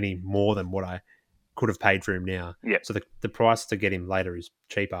me any more than what I could have paid for him now. Yeah. So the price to get him later is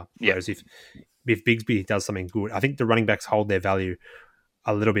cheaper. Yeah. Whereas if Bigsby does something good, I think the running backs hold their value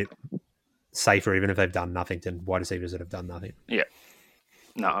a little bit safer, even if they've done nothing, than wide receivers that have done nothing. Yeah.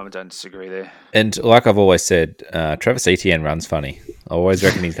 No, I don't disagree there. And like I've always said, Travis Etienne runs funny. I always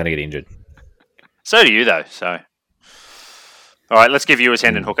reckon he's going to get injured. So do you, though. So, all right, let's give you his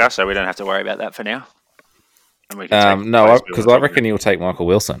Hendon Hooker, so we don't have to worry about that for now. And we can take No, players because we I want to reckon he'll take Michael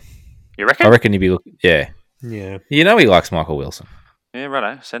Wilson. You reckon? I reckon he'd be looking. Yeah, Yeah. you know he likes Michael Wilson. Yeah,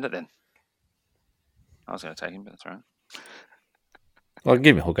 righto. Send it then. I was going to take him, but that's all right. Well,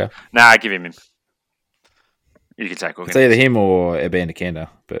 give me Hooker. Nah, give him. You can take Hooker. It's either him or Abanikanda,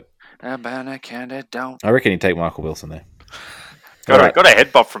 but Abanikanda, don't. I reckon he'd take Michael Wilson there. Got a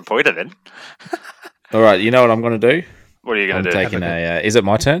head bop from Poiter then. All right, you know what I'm going to do? What are you going I'm to do? taking a. Is it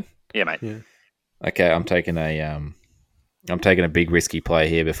my turn? Yeah, mate. Yeah. Okay, I'm taking a big risky play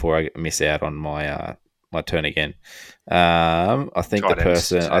here before I miss out on my my turn again. I think Tight the ends,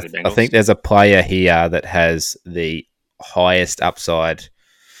 person. I Cincinnati think Bengals. there's a player here that has the highest upside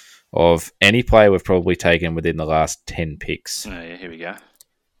of any player we've probably taken within the last 10 picks. Oh, yeah, here we go.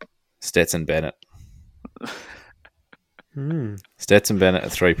 Stetson Bennett. Hmm. Stetson Bennett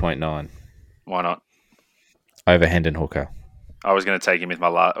at 3.9 Why not? over Hendon Hooker. I was going to take him with my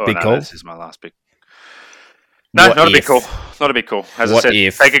last. Oh, Big no, call? this is my last pick. No, What not a big if? call. Not a big call. As I What said,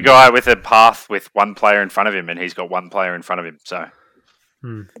 if? take a guy with a path with one player in front of him, and he's got one player in front of him. So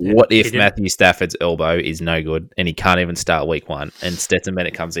What He if didn't- Matthew Stafford's elbow is no good and he can't even start week 1 and Stetson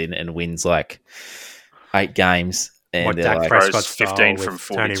Bennett comes in and wins like 8 games and What they're Dak like, Prescott Throws 15 style from with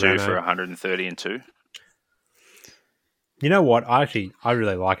Tony 42 Romo. for 130 and 2. You know what? I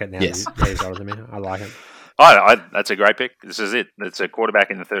really like it now. Yes. That he's older than me. I like it. That's a great pick. This is it. It's a quarterback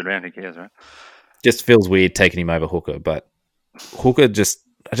in the 3rd round. Who cares, right? just feels weird taking him over Hooker, but Hooker I just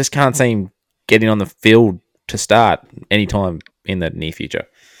can't see him getting on the field to start anytime in the near future.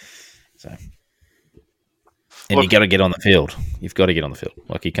 So, and Look- you got to get on the field. You've got to get on the field.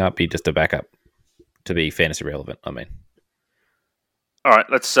 Like you can't be just a backup to be fantasy relevant. I mean, All right,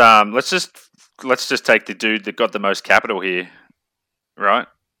 let's just take the dude that got the most capital here, right?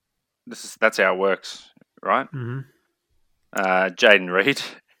 That's how it works, right? Mm-hmm. Jaden Reed,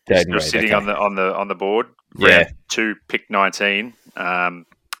 Jaden still Reed, sitting okay. on the board. Yeah. Round 2, pick 19.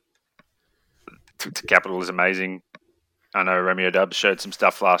 Capital is amazing. I know Romeo Doubs showed some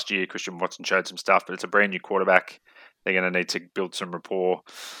stuff last year. Christian Watson showed some stuff, but it's a brand new quarterback. They're going to need to build some rapport.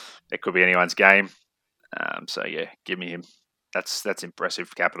 It could be anyone's game. So yeah, give me him. That's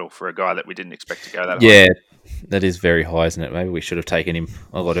impressive capital for a guy that we didn't expect to go that high. Yeah, that is very high, isn't it? Maybe we should have taken him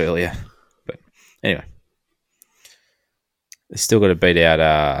a lot earlier. But anyway, they still got to beat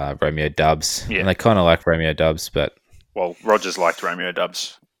out Romeo Doubs. Yeah. And they kind of like Romeo Doubs, but Well, Rogers liked Romeo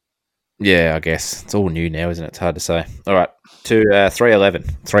Doubs. yeah, I guess it's all new now, isn't it? It's hard to say. All right, to 311.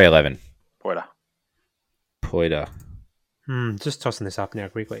 311. Poiter. Poiter. Just tossing this up now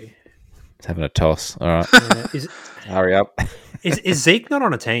quickly. It's having a toss. All right, Is hurry up. is Zeke not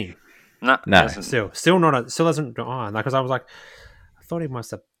on a team? No. No. Still not. Still hasn't. Oh, because I was like, I thought he must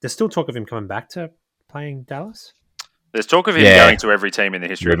have. There's still talk of him coming back to playing Dallas. There's talk of him Yeah. going to every team in the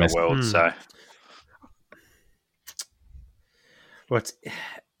history Rumours. of the world. So What's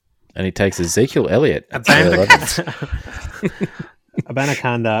And he takes Ezekiel Elliott. at 311.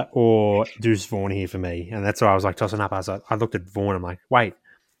 Abanikanda or Deuce Vaughn here for me, and that's why I was like tossing up. I looked at Vaughn. I'm like, wait,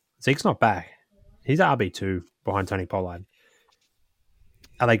 Zeke's not back. He's RB2 behind Tony Pollard.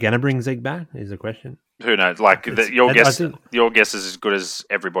 Are they going to bring Zeke back? Is the question. who knows? Like your I guess, think- your guess is as good as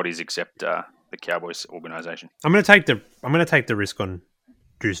everybody's except the Cowboys organization. I'm going to take the risk on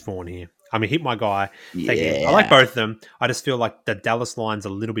Deuce Vaughn here. I mean, hit my guy. Take him. Yeah. I like both of them. I just feel like the Dallas line's a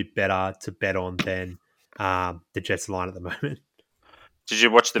little bit better to bet on than the Jets line at the moment. Did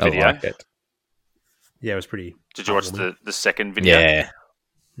you watch the I video? like it. Yeah, it was pretty. Did you watch the second video? Yeah.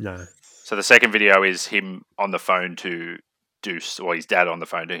 No. So the second video is him on the phone to Deuce, or his dad on the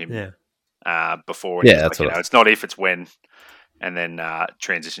phone to him. Yeah. Before. Yeah, he's that's like, what I- it's not if, it's when. And then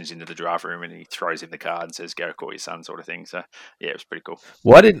transitions into the draft room and he throws him the card and says, "Go call your son," sort of thing. So yeah, it was pretty cool.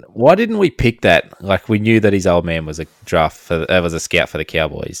 Why didn't we pick that? Like we knew that his old man was a was a scout for the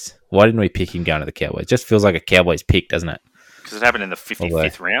Cowboys. Why didn't we pick him going to the Cowboys? Just feels like a Cowboys pick, doesn't it? Because it happened in the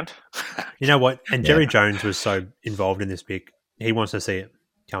 55th round. You know what? And Jerry Jones was so involved in this pick. He wants to see it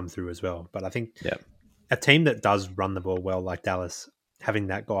come through as well. But I think a team that does run the ball well, like Dallas, having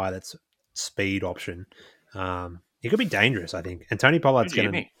that guy that's speed option, he could be dangerous, I think. And Tony Pollard's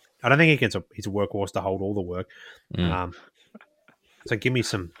going to... I don't think he's a workhorse to hold all the work. So give me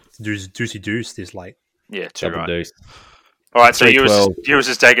some Deucey Deuce this late. Yeah, too Double right. deuce. All right, so you 312. was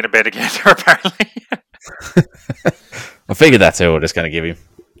just taking a bet again, apparently. I figured that's who we're just going to give him.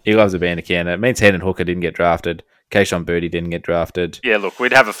 He loves a band of can. It means Hendon Hooker didn't get drafted. Keishon Booty didn't get drafted. Yeah, look,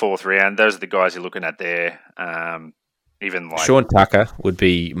 we'd have a 4th round. Those are the guys you're looking at there. Even like Sean Tucker would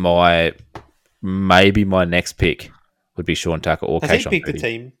be maybe my next pick. Would be Sean Tucker or Has he Keishon picked the Booty.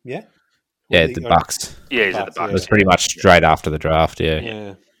 team? Yeah. Yeah, the Bucks. yeah, he's at the Bucks, It was Bucks. pretty much straight after the draft. Yeah.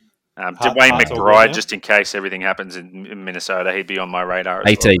 Yeah. Dwayne Hart's all good McBride, now? just in case everything happens in Minnesota, he'd be on my radar.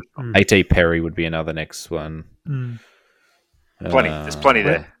 As AT well. AT Perry would be another next one. There's plenty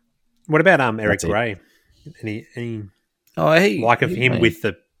there. What about Eric That's it. Gray? Any Oh, he like of he him may- with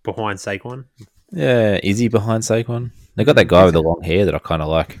the behind Saquon? Yeah, is he behind Saquon? They got that guy with the long hair that I kind of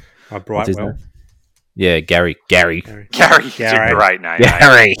like. What's his Brightwell. name? Yeah, Gary. Gary, it's a great name.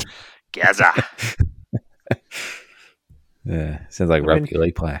 Gary. Gaza. Yeah, sounds like a I mean, rugby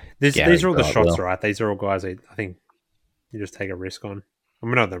league player. These Gary are all the Brightwell. shots, right? These are all guys that I think you just take a risk on. I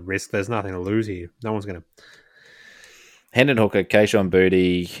mean, not the risk. There's nothing to lose here. No one's going to. Hendon Hooker, Keishon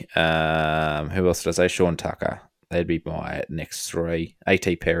Booty. Who else did I say? Sean Tucker. They'd be my next 3.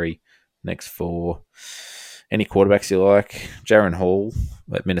 AT Perry, next 4. Any quarterbacks you like? Jaron Hall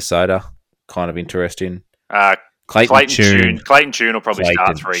at Minnesota, kind of interesting. Clayton Tune. Clayton Tune will probably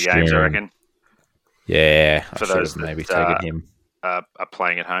start 3 games, I Tune. reckon, Yeah, I for should those have maybe that, taken him. are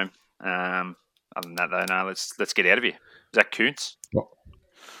playing at home. Other than that, though, no, let's get out of here. Is that Kuntz?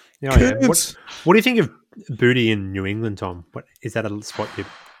 Yeah. What do you think of Booty in New England, Tom? What is that a spot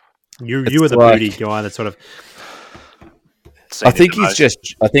you It's were the like- Booty guy that sort of Seen I think it the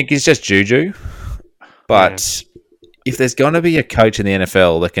most. I think he's just Juju. But if there's going to be a coach in the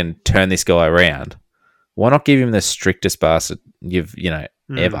NFL that can turn this guy around, why not give him the strictest bastard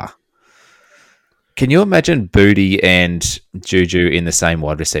ever? Can you imagine Booty and Juju in the same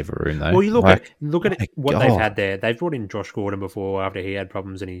wide receiver room though? Well, you look Like, at my what they've God. had there. They've brought in Josh Gordon before after he had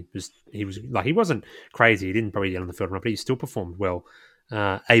problems, and he was like he wasn't crazy. He didn't probably get on the field, but he still performed well.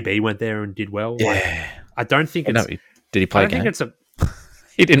 AB went there and did well. Like, Yeah. I don't think No, it's. did he I play a don't think game? it's a.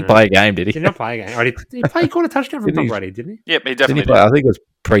 He didn't play a game, did he? Did not play a game. Or did he play? He caught a touchdown from Didn't Tom he? Brady, didn't he? Yep, he Didn't definitely he play? did. I think it was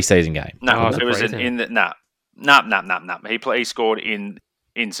preseason game. No, Oh, it was crazy. in the no. He scored in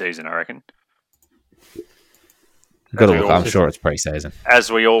season, I reckon. Got to we look. all I'm sure it's preseason. As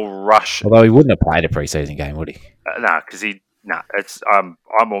we all rush, Although he wouldn't have played a preseason game, would he? because it's I'm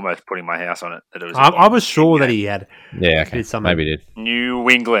almost putting my house on it that it was. I was sure that he had. Yeah, okay. Did something. Maybe he did. New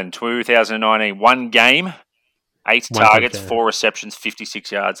England 2019, one game, 8 One targets, touchdown. 4 receptions,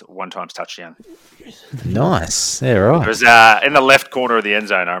 56 yards, 1 times touchdown. Nice. Yeah, It right. was in the left corner of the end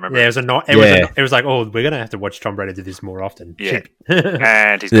zone. I remember. Yeah, it was like, oh, we're gonna have to watch Tom Brady do this more often. Yeah. Shit.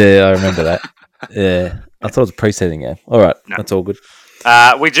 And he's Yeah, I remember that. Yeah, I thought it was a preseason game. All right, No. that's all good.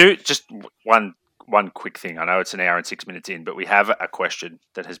 we do just one quick thing. I know it's an hour and 6 minutes in, but we have a question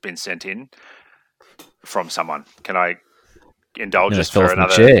that has been sent in from someone. Can I indulge Yeah, us fell for off my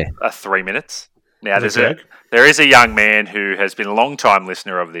another chair. 3 minutes? Now, Is it Kirk? there is a young man who has been a long-time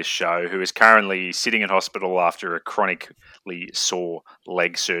listener of this show who is currently sitting in hospital after a chronically sore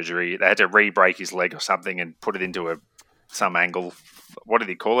leg surgery. They had to re-break his leg or something and put it into some angle. What did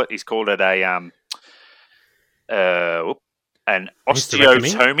he call it? He's called it an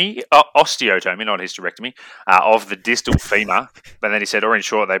osteotomy, not hysterectomy, of the distal femur. But then he said, or in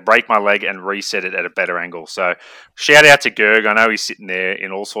short, they break my leg and reset it at a better angle. So shout out to Gerg. I know he's sitting there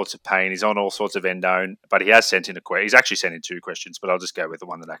in all sorts of pain. He's on all sorts of endone, but he has sent in a question. He's actually sent in 2 questions, but I'll just go with the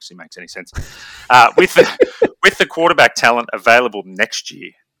one that actually makes any sense. With the quarterback talent available next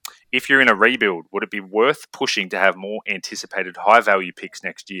year, if you're in a rebuild, would it be worth pushing to have more anticipated high-value picks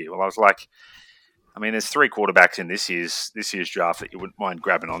next year? Well, I was like, I mean, there's 3 quarterbacks in this year's draft that you wouldn't mind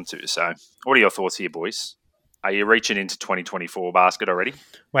grabbing onto. So, what are your thoughts here, boys? Are you reaching into 2024 basket already?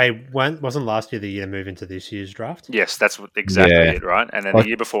 Wait, wasn't last year the year to move into this year's draft? Yes, that's exactly Yeah. it, right? And then Like- the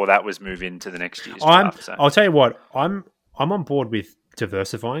year before that was move into the next year's draft. So. I'll tell you what, I'm on board with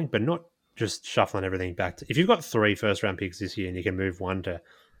diversifying, but not just shuffling everything back. If you've got 3 first-round picks this year and you can move 1 to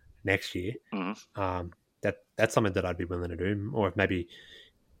next year, that's something that I'd be willing to do. Or if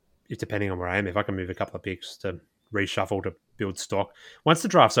depending on where I am, if I can move a couple of picks to reshuffle to build stock. Once the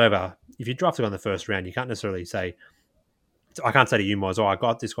draft's over, if you draft a guy in the first round, you can't necessarily say, I can't say to you, Moz, I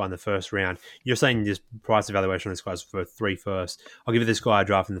got this guy in the first round. You're saying this price evaluation on this guy's for 3 first. I'll give this guy a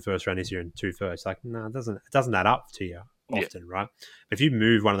draft in the first round this year and 2 first. Like, no, it doesn't add up to you often, right? But if you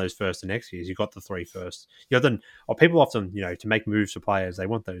move one of those first to next year's, you got the 3 first. People often, to make moves for players, they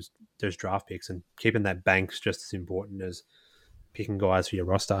want those draft picks, and keeping that bank's just as important as picking guys for your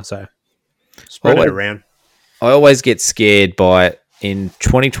roster. So spread it around. I always get scared by in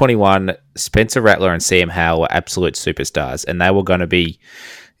 2021, Spencer Rattler and Sam Howell were absolute superstars, and they were going to be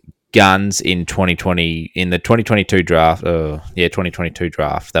guns in 2020 in the 2022 draft. 2022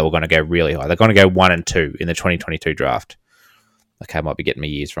 draft. They were going to go really high. They're going to go 1 and 2 in the 2022 draft. Okay, I might be getting my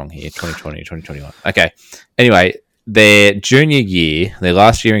years wrong here. 2020, 2021. Okay. Anyway, their junior year, their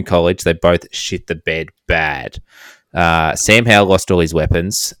last year in college, they both shit the bed bad. Sam Howell lost all his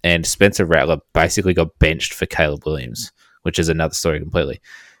weapons, and Spencer Rattler basically got benched for Caleb Williams, which is another story completely.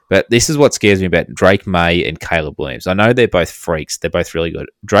 But this is what scares me about Drake May and Caleb Williams. I know they're both freaks. They're both really good.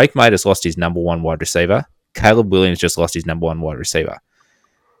 Drake May just lost his number 1 wide receiver. Caleb Williams just lost his number 1 wide receiver.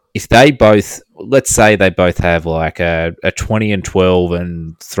 If they both, let's say they both have like a 20 and 12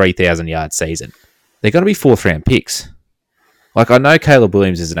 and 3,000 yard season, they're going to be 4th round picks. Like, I know Caleb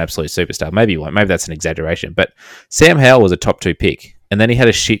Williams is an absolute superstar. Maybe he won't. Maybe that's an exaggeration. But Sam Howell was a top 2 pick, and then he had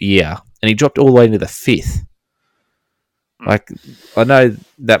a shit year, and he dropped all the way into the 5th. Like, I know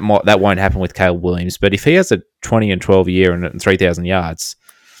that won't happen with Caleb Williams, but if he has a 20 and 12 year and 3,000 yards,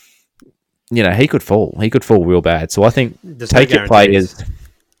 he could fall. He could fall real bad. So I think take your players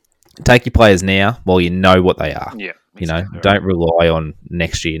now while you know what they are. Yeah. Don't rely on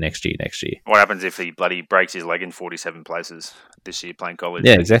next year. What happens if he bloody breaks his leg in 47 places this year playing college?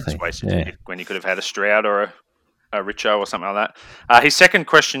 Yeah, exactly. When he could have had a Stroud or a Richo or something like that. His second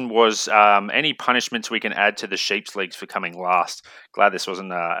question was any punishments we can add to the Sheeps leagues for coming last. Glad this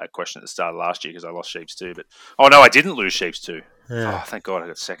wasn't a question that started last year because I lost Sheeps too. But I didn't lose Sheeps too. Yeah. Oh, thank God I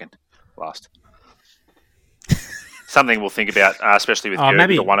got second last. something we'll think about, especially with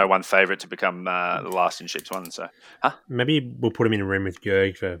maybe the 101 favourite to become the last in Sheep's One. So, maybe we'll put him in a room with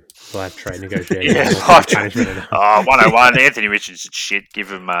Gerg we'll have trade negotiations. Yeah, punishment. 101. Anthony Richards shit. Give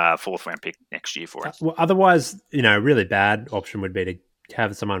him a 4th round pick next year for him. Well, otherwise, a really bad option would be to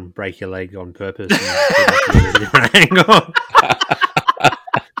have someone break your leg on purpose. And different angle.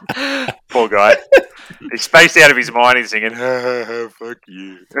 Poor guy. He's spaced out of his mind. He's singing, fuck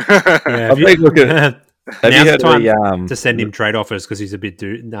you. Have you heard to send him trade offers because he's a bit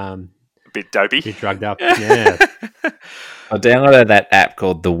a bit dopey, a bit drugged up. Yeah. I downloaded that app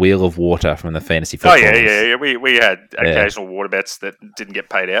called The Wheel of Water from the Fantasy Football. Oh yeah. We had occasional water bets that didn't get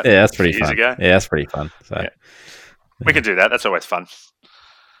paid out. Yeah, that's pretty fun. Ago. Yeah, that's pretty fun. So yeah. We can do that. That's always fun.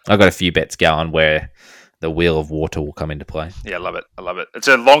 I've got a few bets going where the Wheel of Water will come into play. Yeah, I love it. It's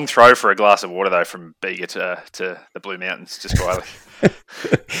a long throw for a glass of water, though, from Bega to the Blue Mountains, just quietly.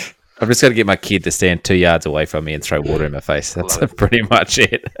 I've just got to get my kid to stand 2 yards away from me and throw water in my face. That's pretty much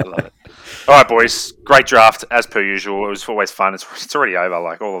it. I love it. All right, boys. Great draft, as per usual. It was always fun. It's already over,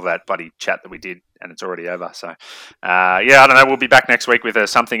 like all of that bloody chat that we did, and it's already over. So, I don't know. We'll be back next week with a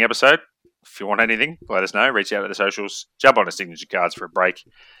something episode. If you want anything, let us know. Reach out to the socials. Jump on to Signature Cards for a break.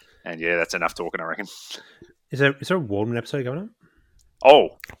 And yeah, that's enough talking, I reckon. Is there a Waldman episode going on?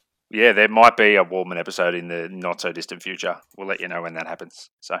 Oh, yeah, there might be a Waldman episode in the not so distant future. We'll let you know when that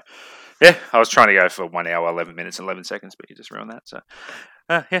happens. So, yeah, I was trying to go for 1 hour, 11 minutes, and 11 seconds, but you just ruined that. So,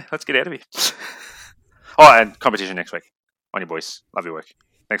 let's get out of here. And competition next week. On you, boys. Love your work.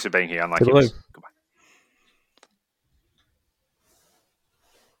 Thanks for being here. Unlike you. Goodbye.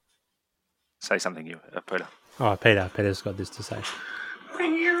 Say something, Peter. Oh, Peter's got this to say.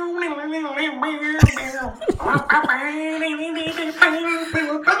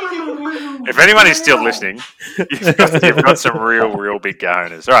 If anyone is still listening, you've got some real big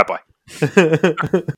cojones. All right, bye.